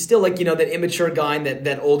like he's still like that immature guy in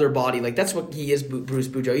that older body. Like that's what he is, Bruce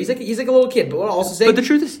Boudreau. He's like a little kid. But what I'll also say, but the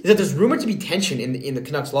truth is that there's rumored to be tension in the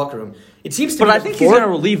Canucks locker room. It seems to. But I think he's going to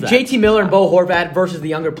relieve that. JT Miller and Bo Horvat versus the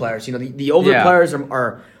younger players. The older players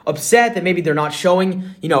are upset that maybe they're not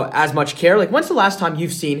showing as much care. Like when's the last time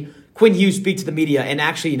you've seen Quinn Hughes speak to the media and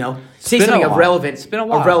actually say something of relevance? It's been a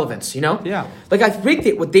while. Of relevance. Yeah. Like I think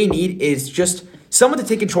that what they need is just someone to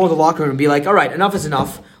take control of the locker room and be like, all right, enough is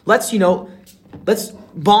enough. Let's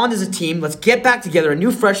bond as a team. Let's get back together, a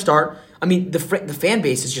new fresh start. I mean, the fan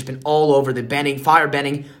base has just been all over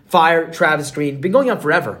the fire Travis Green. Been going on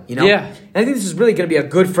forever, Yeah. And I think this is really going to be a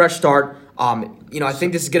good fresh start. I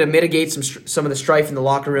think this is going to mitigate some of the strife in the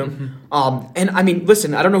locker room. Mm-hmm. And I mean,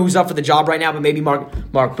 listen, I don't know who's up for the job right now, but maybe Mark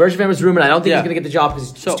Bergevin was rumored. I don't think he's going to get the job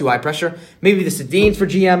because it's too high pressure. Maybe the Sedin's for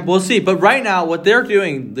GM. We'll see. But right now, what they're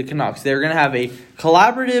doing, the Canucks, they're going to have a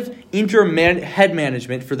collaborative head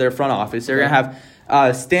management for their front office. They're going to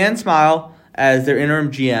have Stan Smile as their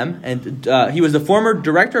interim GM, and he was the former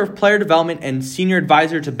director of player development and senior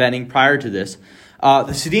advisor to Benning prior to this.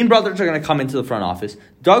 The Sedin brothers are going to come into the front office.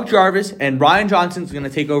 Doug Jarvis and Ryan Johnson is going to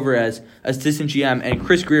take over as assistant GM, and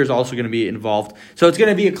Chris Greer is also going to be involved. So it's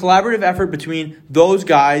going to be a collaborative effort between those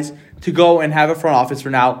guys to go and have a front office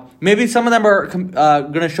for now. Maybe some of them are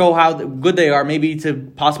going to show how good they are, maybe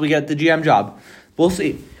to possibly get the GM job. We'll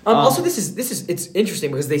see. Also, this is it's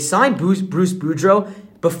interesting because they signed Bruce Boudreau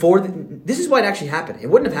before. This is why it actually happened.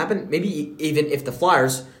 It wouldn't have happened maybe even if the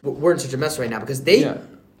Flyers weren't such a mess right now because they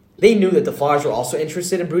knew that the Flyers were also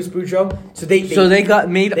interested in Bruce Boudreau, so they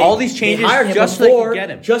made all these changes hired him just so they could get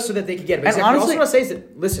him. Just so that they could get him. And honestly, I also want to say is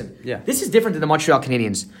that listen, this is different than the Montreal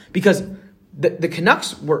Canadiens because the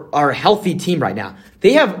Canucks are a healthy team right now.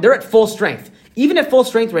 They're at full strength. Even at full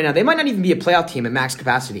strength right now, they might not even be a playoff team at max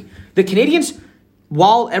capacity. The Canadiens,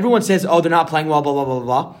 while everyone says, "Oh, they're not playing well," blah blah blah blah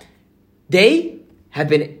blah, they have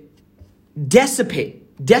been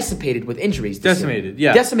decimated with injuries. Decimated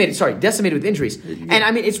with injuries. And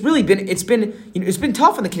I mean, it's been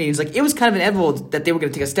tough on the Canadiens. Like it was kind of inevitable that they were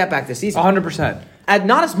going to take a step back this season. 100%. And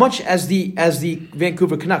not as much as the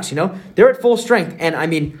Vancouver Canucks. They're at full strength, and I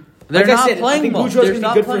mean, they're like not I said, playing I think well. Boudreau's going to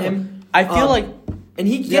be good for him. I feel like. And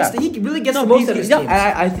he really gets the most out of his teams.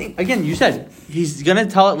 I think, again, you said he's going to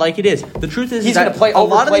tell it like it is. The truth is he's going to play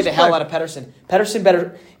the hell out of Pettersson. Pettersson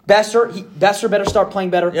better. Besser better start playing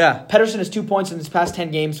better. Yeah. Pettersson has 2 points in his past 10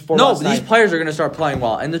 games. These players are going to start playing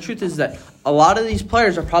well. And the truth is that a lot of these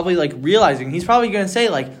players are probably realizing, he's probably going to say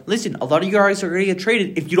listen, a lot of you guys are going to get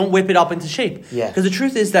traded if you don't whip it up into shape. Yeah. Because the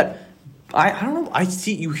truth is that, I don't know,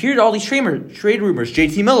 you hear all these trade rumors,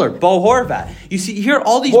 JT Miller, Bo Horvat. You hear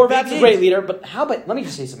all these Horvat's a great leader, but let me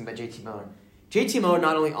just say something about JT Miller. JT Miller,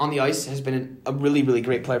 not only on the ice, has been a really, really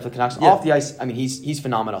great player for the Canucks. Yeah. Off the ice, I mean, he's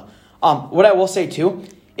phenomenal. What I will say, too,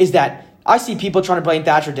 is that I see people trying to blame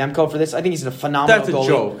Thatcher Demko for this. I think he's a phenomenal goalie.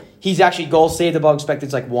 Joke. He's actually goals saved above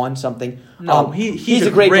expected, like 1 something. No, he's a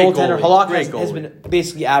great goaltender. Halak has has been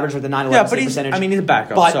basically average with a 9-11 percentage. He's a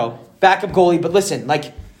backup. Backup goalie, but listen,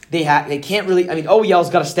 they can't really. I mean, OEL's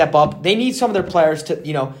got to step up. They need some of their players to,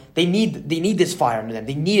 they need this fire under them.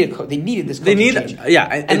 They needed this. Change.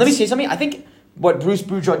 And let me say something. I think what Bruce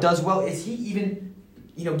Boudreau does well is he even,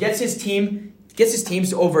 gets his teams to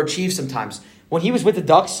overachieve sometimes. When he was with the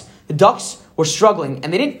Ducks were struggling,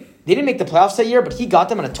 and they didn't make the playoffs that year, but he got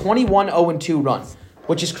them on a 21-0-2 run,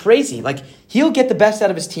 which is crazy. He'll get the best out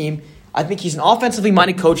of his team. I think he's an offensively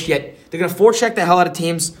minded coach. Yet they're going to forecheck the hell out of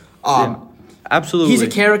teams. Absolutely. He's a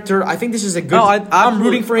character. I think this is a good... I'm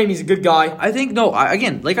rooting for him. He's a good guy. I think,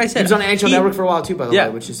 again, like I said... He was on the NHL Network for a while, too, by the way,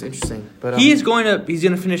 which is interesting. But he's going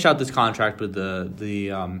to finish out this contract with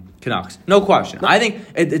the Canucks. No question. I think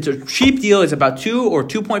it's a cheap deal. It's about $2 or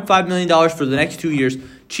 $2.5 million for the next 2 years.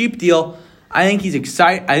 Cheap deal. I think he's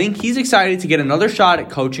excited to get another shot at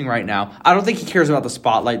coaching right now. I don't think he cares about the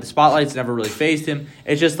spotlight. The spotlight's never really fazed him.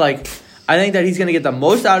 It's just I think that he's going to get the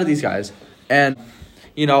most out of these guys. And...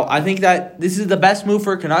 I think that this is the best move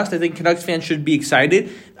for Canucks. I think Canucks fans should be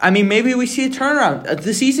excited. I mean, maybe we see a turnaround.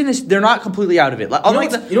 The season they're not completely out of it.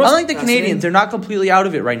 Unlike the Canadians, they're not completely out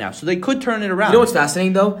of it right now. So they could turn it around. You know what's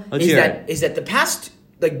fascinating though? Is that the past,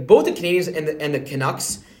 both the Canadians and the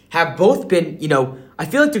Canucks have both been, I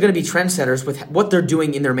feel like they're going to be trendsetters with what they're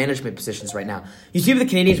doing in their management positions right now. You see with the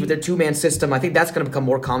Canadians with their 2-man system, I think that's going to become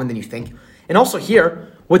more common than you think. And also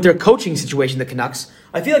here, with their coaching situation, the Canucks,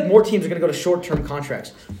 I feel like more teams are going to go to short-term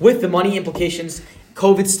contracts. With the money implications,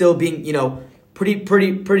 COVID still being,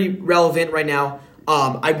 pretty relevant right now.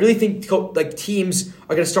 I really think teams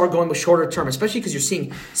are going to start going with shorter term, especially because you're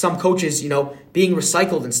seeing some coaches, being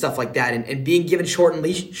recycled and stuff like that, and being given shorter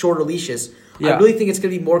leashes. Yeah. I really think it's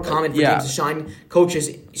going to be more common for teams to sign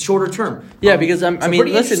coaches shorter term. Yeah, because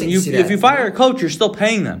listen, if you fire a coach, you're still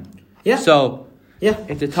paying them. Yeah. So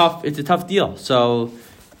it's a tough deal. So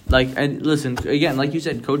and listen again, like you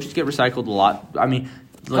said, coaches get recycled a lot. I mean.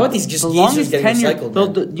 How about these just longest getting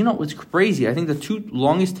recycled? You know what's crazy? I think the two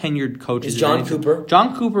longest tenured coaches is John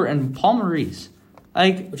Cooper and Paul Maurice.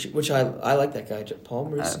 Which I like that guy, Paul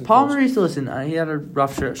Maurice. Paul Maurice, listen, he had a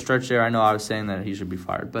rough stretch there. I know I was saying that he should be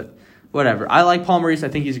fired, but whatever. I like Paul Maurice. I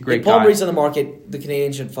think he's a great guy. Paul Maurice on the market. The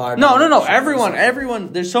Canadians should fire. No.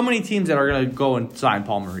 Everyone. There's so many teams that are going to go and sign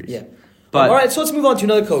Paul Maurice. Yeah. But all right, so let's move on to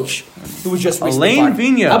another coach who was just recently Alain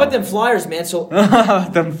Vigneault. How about them Flyers, man? So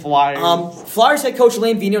them Flyers. Flyers head coach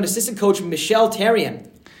Alain Vigneault and assistant coach Michel Therrien,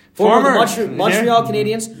 former Montreal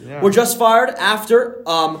Canadiens, were just fired after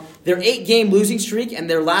their 8-game losing streak, and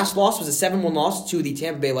their last loss was a 7-1 loss to the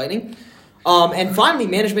Tampa Bay Lightning. And finally,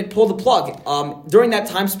 management pulled the plug. During that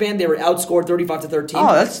time span, they were outscored 35-13.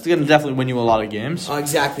 Oh, that's going to definitely win you a lot of games.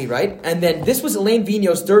 Exactly, right? And then this was Alain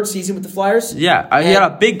Vigneault's 3rd season with the Flyers. Yeah, he had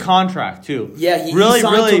a big contract, too. Yeah, he signed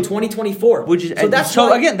until 2024.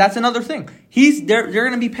 Again, that's another thing. They're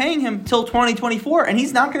going to be paying him till 2024, and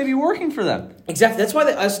he's not going to be working for them. Exactly. That's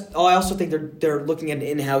why I also think they're looking at an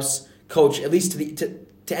in-house coach, at least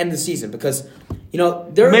to end the season, because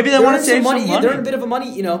maybe they want to save some money. Yeah, they're in a bit of a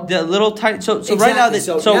money, The little tight. So exactly. right now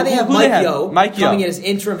now they have Mike Yeo coming in as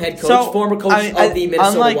interim head coach, former coach of the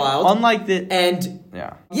Minnesota Wild.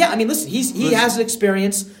 Listen, he has an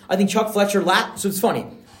experience. I think Chuck Fletcher. So it's funny.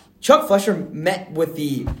 Chuck Fletcher met with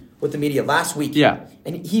the media last week. Yeah,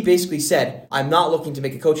 and he basically said, "I'm not looking to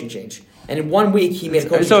make a coaching change." And in 1 week, he made a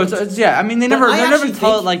coaching change. They never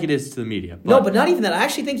tell it like it is to the media. No, but not even that. I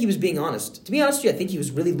actually think he was being honest. To be honest with you, I think he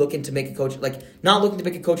was really looking to make a not looking to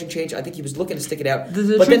make a coaching change. I think he was looking to stick it out.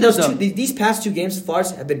 But then these past 2 games, the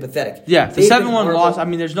Flyers have been pathetic. Yeah, the 7-1 loss. I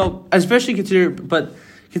mean, there's no, especially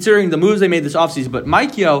considering the moves they made this offseason. But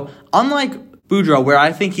Mike Yeo, unlike Boudreau, where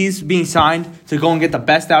I think he's being signed to go and get the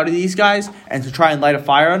best out of these guys and to try and light a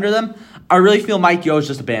fire under them, I really feel Mike Yeo is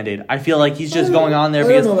just a Band-Aid. I feel like he's just going on there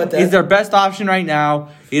because he's their best option right now.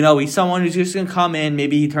 He's someone who's just going to come in.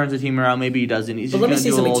 Maybe he turns the team around. Maybe he doesn't. He's just going to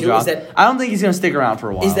do a little job. I don't think he's going to stick around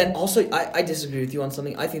for a while. Is that also... I disagree with you on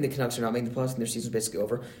something. I think the Canucks are not making the playoffs and their season's basically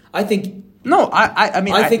over. I think... No, I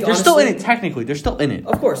think they're still in it technically. They're still in it.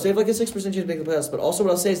 Of course. They have a 6% chance of making the playoffs. But also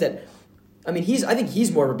what I'll say is that... I think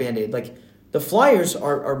he's more of a Band-Aid. The Flyers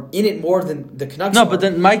are in it more than the Canucks are. No, but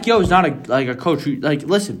then Mike Yeo is not a coach who...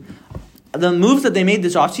 listen... The moves that they made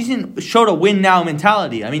this offseason showed a win-now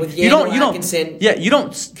mentality. I mean, with you don't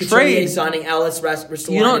trade signing Alice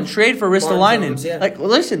Ristolainen. You don't trade for Ristolainen.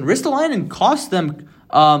 Listen, Ristolainen cost them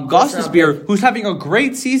Gostisbehere, who's having a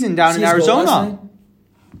great season down in Arizona.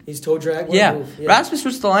 He's toe drag. Rasmus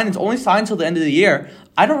Ristolainen's only signed till the end of the year.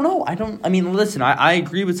 I don't know. Listen, I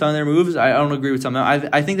agree with some of their moves. I don't agree with some of them.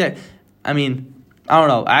 I think that, I don't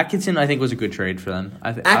know. Atkinson, I think, was a good trade for them.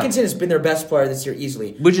 Atkinson has been their best player this year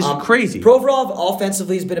easily. Which is crazy. Provorov,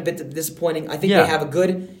 offensively, has been a bit disappointing. I think they have a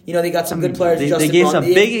good... they got some good players. They gave some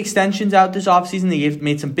big extensions out this offseason. They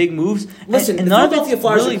made some big moves. Listen, the Philadelphia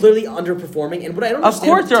Flyers are clearly underperforming. And what I don't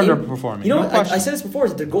understand... Of course they're underperforming. I said this before,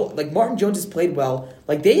 is their goal... Martin Jones has played well.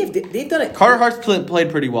 They've done it... Carter Hart's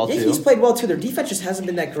played pretty well, too. He's played well, too. Their defense just hasn't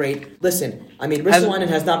been that great. Listen, Ristolainen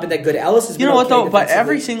has not been that good. Ellis has been okay. You know what, though? By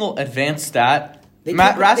every single advanced stat... They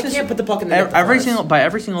can't put the puck in the net. By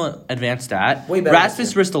every single advanced stat,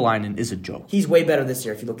 Rasmus Ristolainen is a joke. He's way better this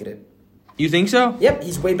year if you look at it. You think so? Yep,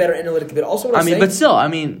 he's way better analytically. But also, but still,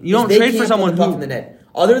 you don't trade for someone who in the net.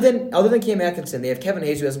 Other than Cam Atkinson, they have Kevin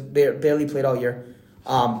Hayes, who has barely played all year.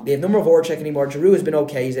 They have no more Voracek anymore. Giroux has been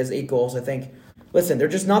okay. He has 8 goals, I think. Listen, they're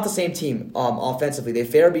just not the same team offensively. They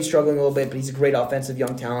Farabee struggling a little bit, but he's a great offensive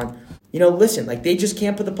young talent. Listen, they just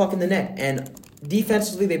can't put the puck in the net. And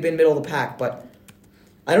defensively, they've been middle of the pack, but.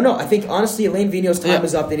 I don't know. I think, honestly, Alain Vigneault's time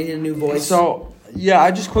is up. They needed a new voice. So,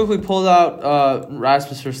 I just quickly pulled out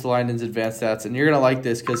Rasmus Ristolainen's advanced stats, and you're going to like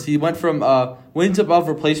this because he went from wins above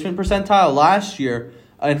replacement percentile last year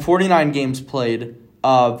in 49 games played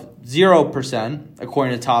of 0%,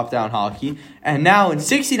 according to Top Down Hockey, and now in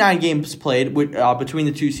 69 games played between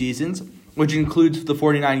the 2 seasons, which includes the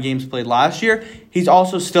 49 games played last year, he's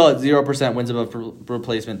also still at 0% wins above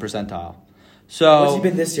replacement percentile. So what's he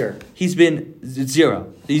been this year? He's been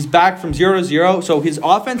 0. He's back from 0 to 0. So his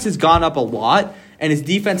offense has gone up a lot, and his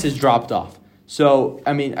defense has dropped off. So,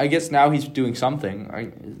 I mean, I guess now he's doing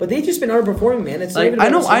something. But they've just been underperforming, man. It's like, I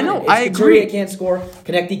know. I agree. Couturier can't score.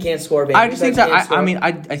 Konecny can't score. I just think that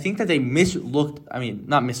I think that they mislooked. I mean,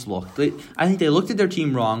 not mislooked. I think they looked at their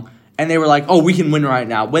team wrong, and they were like, "Oh, we can win right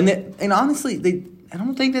now." And honestly, I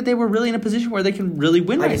don't think that they were really in a position where they can really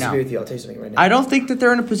win right now. I disagree with you. I'll tell you something right now. I don't think that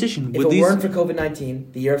they're in a position. If it weren't for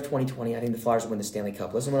COVID-19, the year of 2020, I think the Flyers would win the Stanley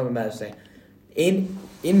Cup. Listen to what I'm about to say. In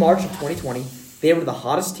March of 2020, they were the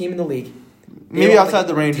hottest team in the league. Maybe outside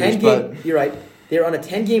the Rangers, but... You're right. They were on a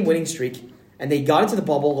 10-game winning streak, and they got into the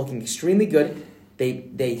bubble looking extremely good.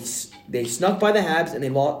 They snuck by the Habs, and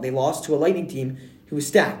they lost to a Lightning team who was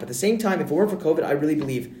stacked. But at the same time, if it weren't for COVID,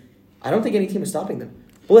 I don't think any team was stopping them.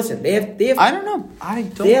 But listen, they have. I don't know. I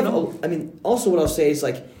don't know. I mean, also what I'll say is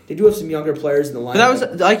they do have some younger players in the lineup. But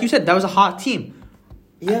that was, like you said, that was a hot team.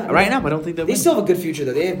 Yeah, right now, I don't think they still have a good future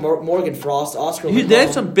though. They have Morgan Frost, Oscar. They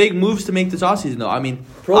have some big moves to make this offseason though. I mean,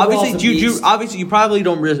 obviously, you probably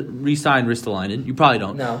don't re-sign Ristolainen. You probably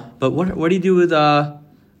don't. No. But what do you do with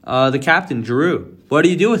the captain Giroux? What do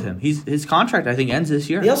you do with him? His contract I think ends this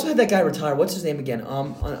year. They also had that guy retire. What's his name again?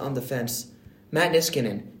 On defense, Matt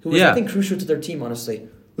Niskanen, who was I think crucial to their team. Honestly,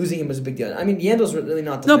 losing him was a big deal. I mean, Yandel's really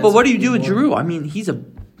not. No, but what do you do with Giroux? I mean,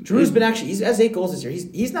 Drew's been he has 8 goals this year.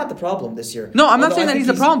 He's not the problem this year. No, I'm not saying that he's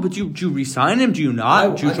the problem, but do you re-sign him? Do you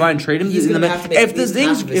not? Do you try and trade him? If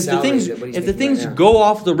the things go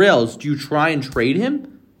off the rails, do you try and trade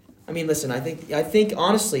him? I mean, listen. I think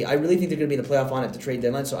honestly, I really think they're going to be in the playoff line at the trade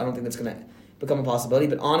deadline. So I don't think that's going to become a possibility.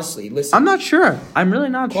 But honestly, listen, I'm not sure. I'm really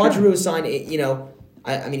not sure. Claude Giroux signed.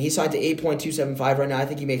 I mean, he signed to 8.275 right now. I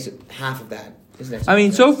think he makes it half of that.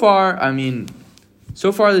 So far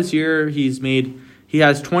this year, he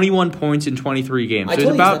has 21 points in 23 games. I told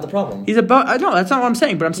you he's not the problem. No, that's not what I'm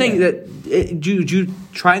saying. But I'm saying that do you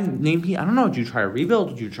try and name? I don't know. Do you try to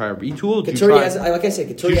rebuild? Do you try to retool? Couturier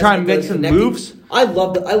do you try and make some moves? I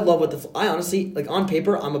love what I honestly on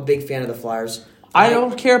paper. I'm a big fan of the Flyers. I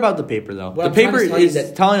don't care about the paper though. The paper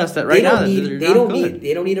is telling us that right now they don't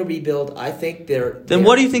need a rebuild. I think they're. Then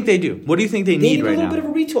what do you think they do? What do you think they need right now? They need a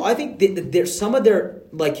little bit of a retool. I think there's some of their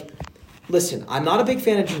Listen, I'm not a big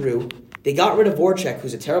fan of Giroux. They got rid of Voracek,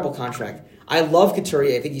 who's a terrible contract. I love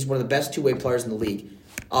Couturier. I think he's one of the best two-way players in the league.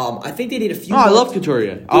 I think they need a few. I love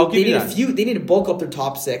Couturier. They need to bulk up their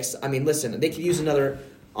top 6. I mean, listen, they could use another.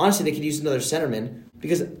 Honestly, they could use another centerman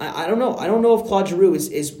because I don't know. I don't know if Claude Giroux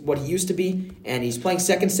is what he used to be, and he's playing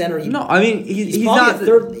second center. He's probably not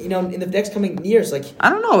third. In the next coming years, I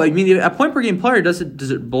don't know. I mean, a point per game player does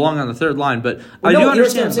it belong on the third line? But I do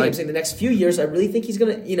understand. I'm saying the next few years, I really think he's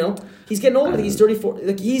gonna. He's getting older. I think he's 34.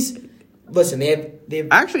 Listen, they have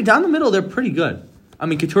actually down the middle. They're pretty good. I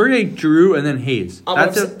mean, Couturier, Giroux, and then Hayes. But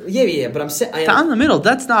I'm saying down the middle.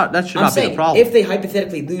 That should not be a problem. If they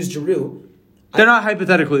hypothetically lose Giroux, they're not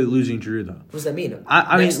hypothetically losing Giroux though. What does that mean?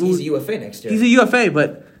 I mean, he's a UFA next year. He's a UFA,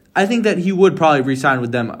 but I think that he would probably re-sign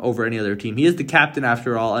with them over any other team. He is the captain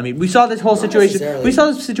after all. I mean, we saw this whole situation. We saw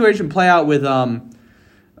this situation play out with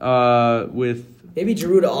maybe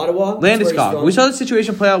Giroux to Ottawa. Landeskog. We saw the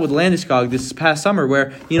situation play out with Landeskog this past summer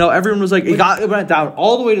where, everyone was like, it went down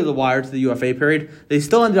all the way to the wire to the UFA period. They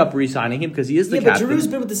still ended up re-signing him because he is the captain. Yeah, but Giroux's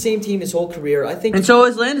been with the same team his whole career. I think. And so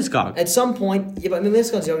is Landeskog. At some point,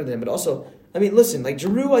 Landeskog's younger than him, but also, listen,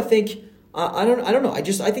 Giroux, I think, I don't know. I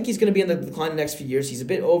think he's going to be in the decline in the next few years. He's a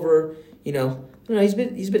bit over, he's a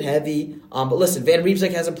bit heavy. But listen, Van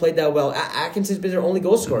Riemsdyk hasn't played that well. Atkinson's been their only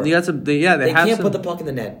goal scorer. They can't put the puck in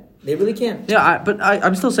the net. They really can't. Yeah, but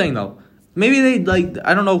I'm still saying though, maybe they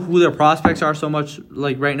I don't know who their prospects are so much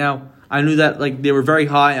right now. I knew that they were very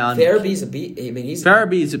high on. Farabee's a beat. I mean, he's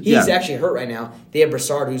actually hurt right now. They have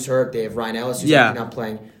Brassard who's hurt. They have Ryan Ellis who's not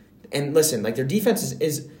playing. And listen, their defense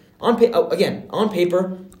is on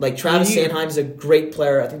paper. Travis Sanheim's a great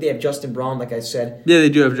player. I think they have Justin Braun, like I said. Yeah, they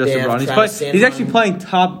do have Justin Braun. He's actually playing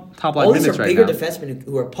top line minutes right now. All these are bigger defensemen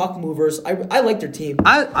who are puck movers. I like their team.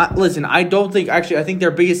 Listen, I don't think I think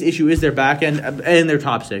their biggest issue is their back end and their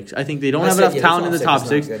top 6. I think they don't have enough talent in the top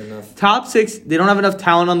 6. Top 6, they don't have enough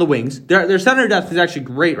talent on the wings. Their center depth is actually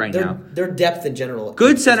great right now. Their depth in general.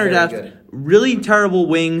 Good center depth, really terrible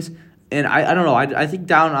wings. And I don't know. I think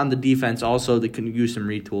down on the defense also they can use some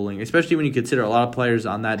retooling, especially when you consider a lot of players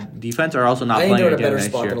on that defense are also not playing again next year. I think they're in a better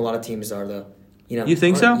spot than a lot of teams are, though. You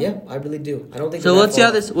think so? Yeah, I really do. I don't think so.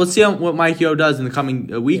 Let's see what Mike Yeo does in the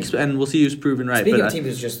coming weeks, and we'll see who's proven right. Speaking of teams,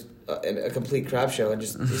 is just a complete crap show and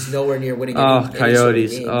just is nowhere near winning.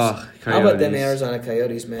 Coyotes! Games. Coyotes! How about them Arizona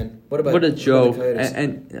Coyotes, man? What a joke!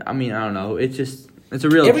 And I mean, I don't know. It's just It's a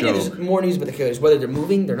real Every day joke. there's more news about the Coyotes, whether they're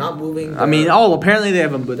moving, they're not moving. Apparently they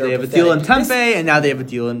have a deal in Tempe, and now they have a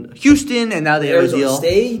deal in Houston, and now they have a deal.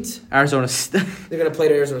 Arizona State. They're going to play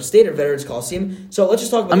at Arizona State or Veterans Coliseum. So let's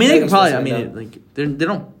just talk about. They can probably. They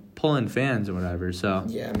don't pull in fans or whatever. So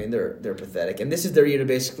yeah, they're pathetic, and this is their year to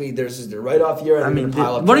basically. This is their write-off year.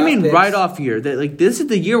 What do you mean write-off year? this is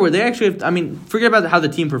the year where they actually have. Forget about how the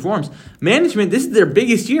team performs. Management. This is their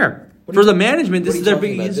biggest year. For the management, this is their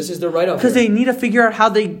biggest. This is their write-off because they need to figure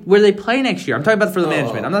out where they play next year. I'm talking about for the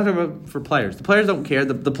management. I'm not talking about for players. The players don't care.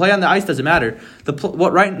 The play on the ice doesn't matter.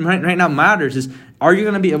 What right now matters is, are you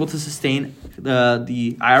going to be able to sustain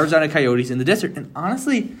the Arizona Coyotes in the district? And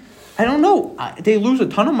honestly, I don't know. They lose a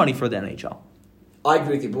ton of money for the NHL. I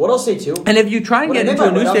agree with you, but what I'll say too, and if you try and get into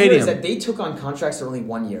a new stadium, is that they took on contracts for only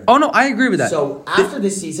 1 year. Oh no, I agree with that. So after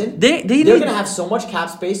this season, they're going to have so much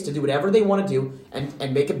cap space to do whatever they want to do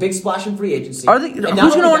and make a big splash in free agency. Who's going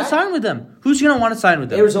to want to sign with them? Who's going to want to sign with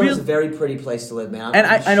them? Arizona's a very pretty place to live, man. And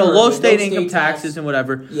I know low state income taxes and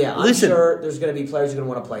whatever. Yeah, I'm sure there's going to be players who are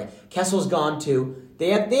going to want to play. Kessel's gone too. They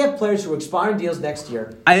have players who are expiring deals next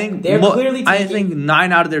year. I think they're clearly. I think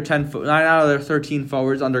 9 out of their 13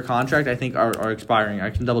 forwards under contract, I think are expiring. I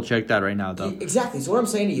can double check that right now, though. Exactly. So what I'm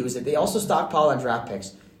saying to you is that they also stockpile on draft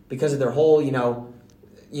picks because of their whole,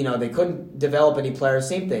 they couldn't develop any players.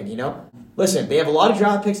 Same thing, Listen, they have a lot of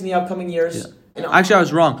draft picks in the upcoming years. Yeah. Actually, I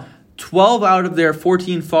was wrong. 12 out of their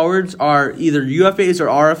 14 forwards are either UFAs or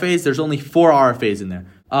RFAs. There's only 4 RFAs in there.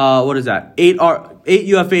 What is that? 8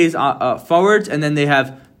 UFAs forwards, and then they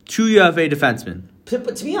have 2 UFA defensemen.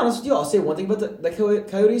 But to be honest with you, I'll say one thing about the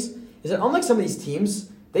Coyotes is that unlike some of these teams,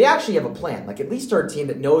 they actually have a plan. Like, at least they're a team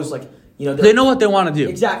that knows, they know what they want to do.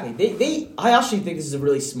 Exactly. I actually think this is a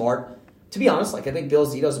really smart. To be honest, I think Bill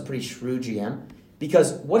Zito's a pretty shrewd GM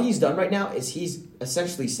because what he's done right now is he's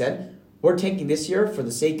essentially said, we're tanking this year for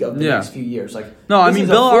the sake of the next few years.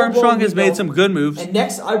 Bill Armstrong has made some good moves. And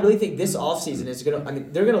next, I really think this offseason is going to,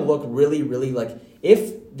 they're going to look really, really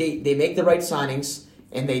if they make the right signings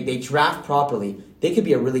and they draft properly, they could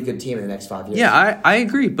be a really good team in the next 5 years. Yeah, I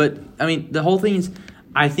agree. But, the whole thing is,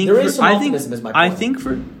 I think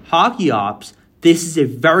for hockey ops, this is a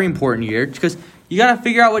very important year because you got to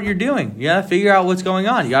figure out what you're doing. You got to figure out what's going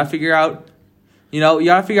on. You got to figure out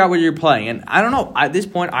where you're playing. And I don't know. At this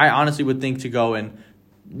point, I honestly would think to go and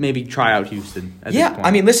maybe try out Houston. At this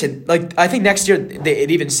point. Listen, I think next year,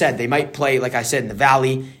 it even said they might play, like I said, in the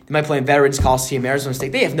Valley. They might play in Veterans Coliseum, Arizona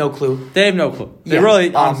State. They have no clue. They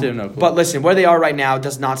really honestly have no clue. But listen, where they are right now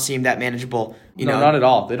does not seem that manageable. No, not at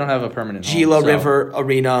all. They don't have a permanent Gila River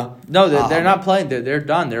Arena. No, they're not playing. They're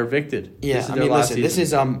done. They're evicted. Yeah, this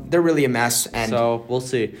is they're really a mess. And so we'll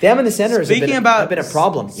see. Them in the center have been a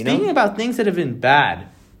problem. Speaking about things that have been bad,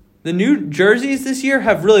 the new jerseys this year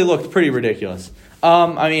have really looked pretty ridiculous.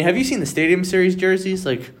 Have you seen the Stadium Series jerseys?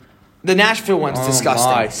 The Nashville one's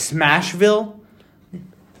disgusting.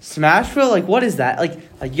 Smashville, what is that?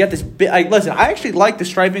 You got this bit. Listen, I actually like the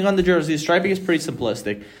striping on the jersey. The striping is pretty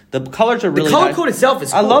simplistic. The colors are really nice. The color nice. code itself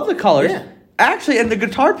is cool. I love the colors. Yeah. Actually, and the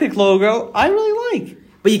Guitar Pick logo, I really like.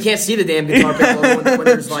 But you can't see the damn Guitar Pick logo when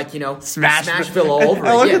there's Smashville all over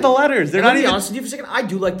it. Look at the letters. They're not even. To be honest with you for a second, I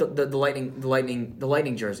do like the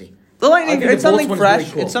lightning jersey. The Lightning, it's something fresh.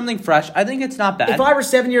 Really cool. It's something fresh. I think it's not bad. If I were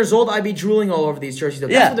 7 years old, I'd be drooling all over these jerseys.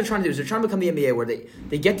 That's what they're trying to do. Is they're trying to become the NBA, where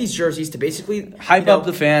they get these jerseys to basically hype up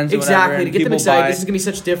the fans. Exactly, to get them excited. This is gonna be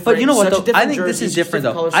such different. But you know what? Though, I think jerseys, this is different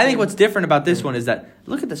though. I think what's different about this one is that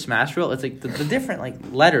look at the Smashville. It's the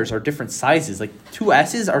different letters are different sizes. 2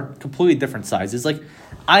 S's are completely different sizes.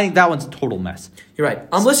 I think that one's a total mess. You're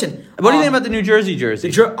right. Listen. What do you think about the New Jersey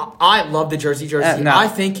jersey? I love the jersey. I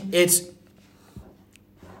think it's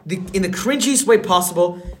in the cringiest way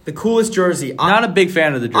possible, the coolest jersey. I'm not a big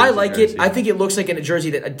fan of the jersey. I like it. I think it looks like in a jersey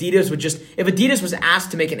that Adidas would just... If Adidas was asked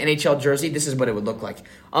to make an NHL jersey, this is what it would look like.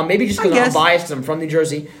 Maybe just because I'm biased because I'm from New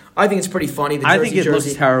Jersey. I think it's pretty funny, the jersey. I think it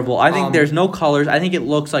looks terrible. I think there's no colors. I think it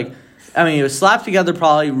looks like... it was slapped together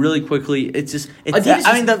probably really quickly. It's just...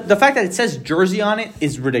 the fact that it says jersey on it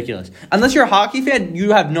is ridiculous. Unless you're a hockey fan,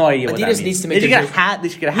 you have no idea what that means. Adidas needs to make... They should get a hat. They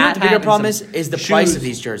should get a hat. The bigger problem is the price of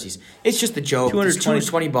these jerseys. It's just the joke.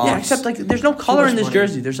 $220. Yeah, except there's no color in this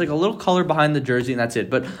jersey. There's a little color behind the jersey, and that's it.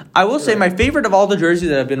 But I will say my favorite of all the jerseys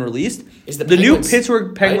that have been released is the new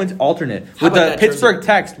Pittsburgh Penguins alternate with the Pittsburgh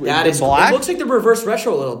text in black. It looks like the reverse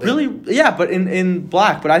retro a little bit. Really, yeah, but in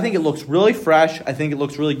black. But I think it looks really fresh. I think it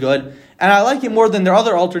looks really good. And I like it more than their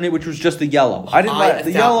other alternate, which was just the yellow. I didn't like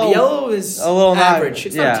the yellow. The yellow is a little average.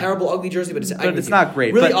 It's not a terrible, ugly jersey, but it's not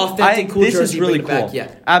great. Really but authentic, cool this jersey. This is really cool. Back.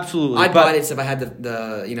 Yeah, absolutely. I'd buy this if I had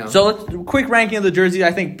the you know. So let's quick ranking of the jersey.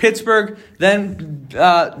 I think Pittsburgh, then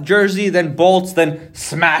Jersey, then Bolts, then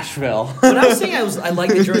Smashville. But I was saying I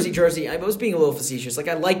like the Jersey. I was being a little facetious. Like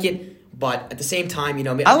I like it, but at the same time, you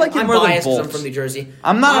know, I like it more than Bolts. I'm from New Jersey.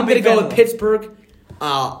 I'm going to go with Pittsburgh.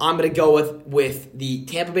 I'm going to go with the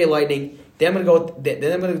Tampa Bay Lightning. Then I'm going to go.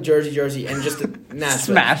 Then I'm going to Jersey, and just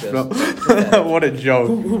Nashville. Smashville. What a joke.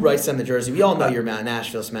 Who writes them the jersey? We all know you're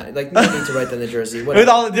Nashville. Like no need to write them the jersey. Whatever. With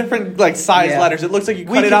all the different size letters, it looks like you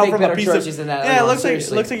cut it out from a piece of.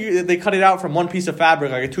 It looks like they cut it out from one piece of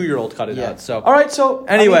fabric, like a 2-year-old cut it out. So all right. So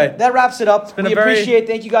anyway, that wraps it up. We appreciate.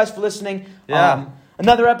 Thank you guys for listening.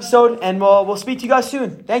 Another episode, and we'll speak to you guys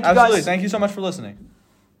soon. Thank you guys. Thank you so much for listening.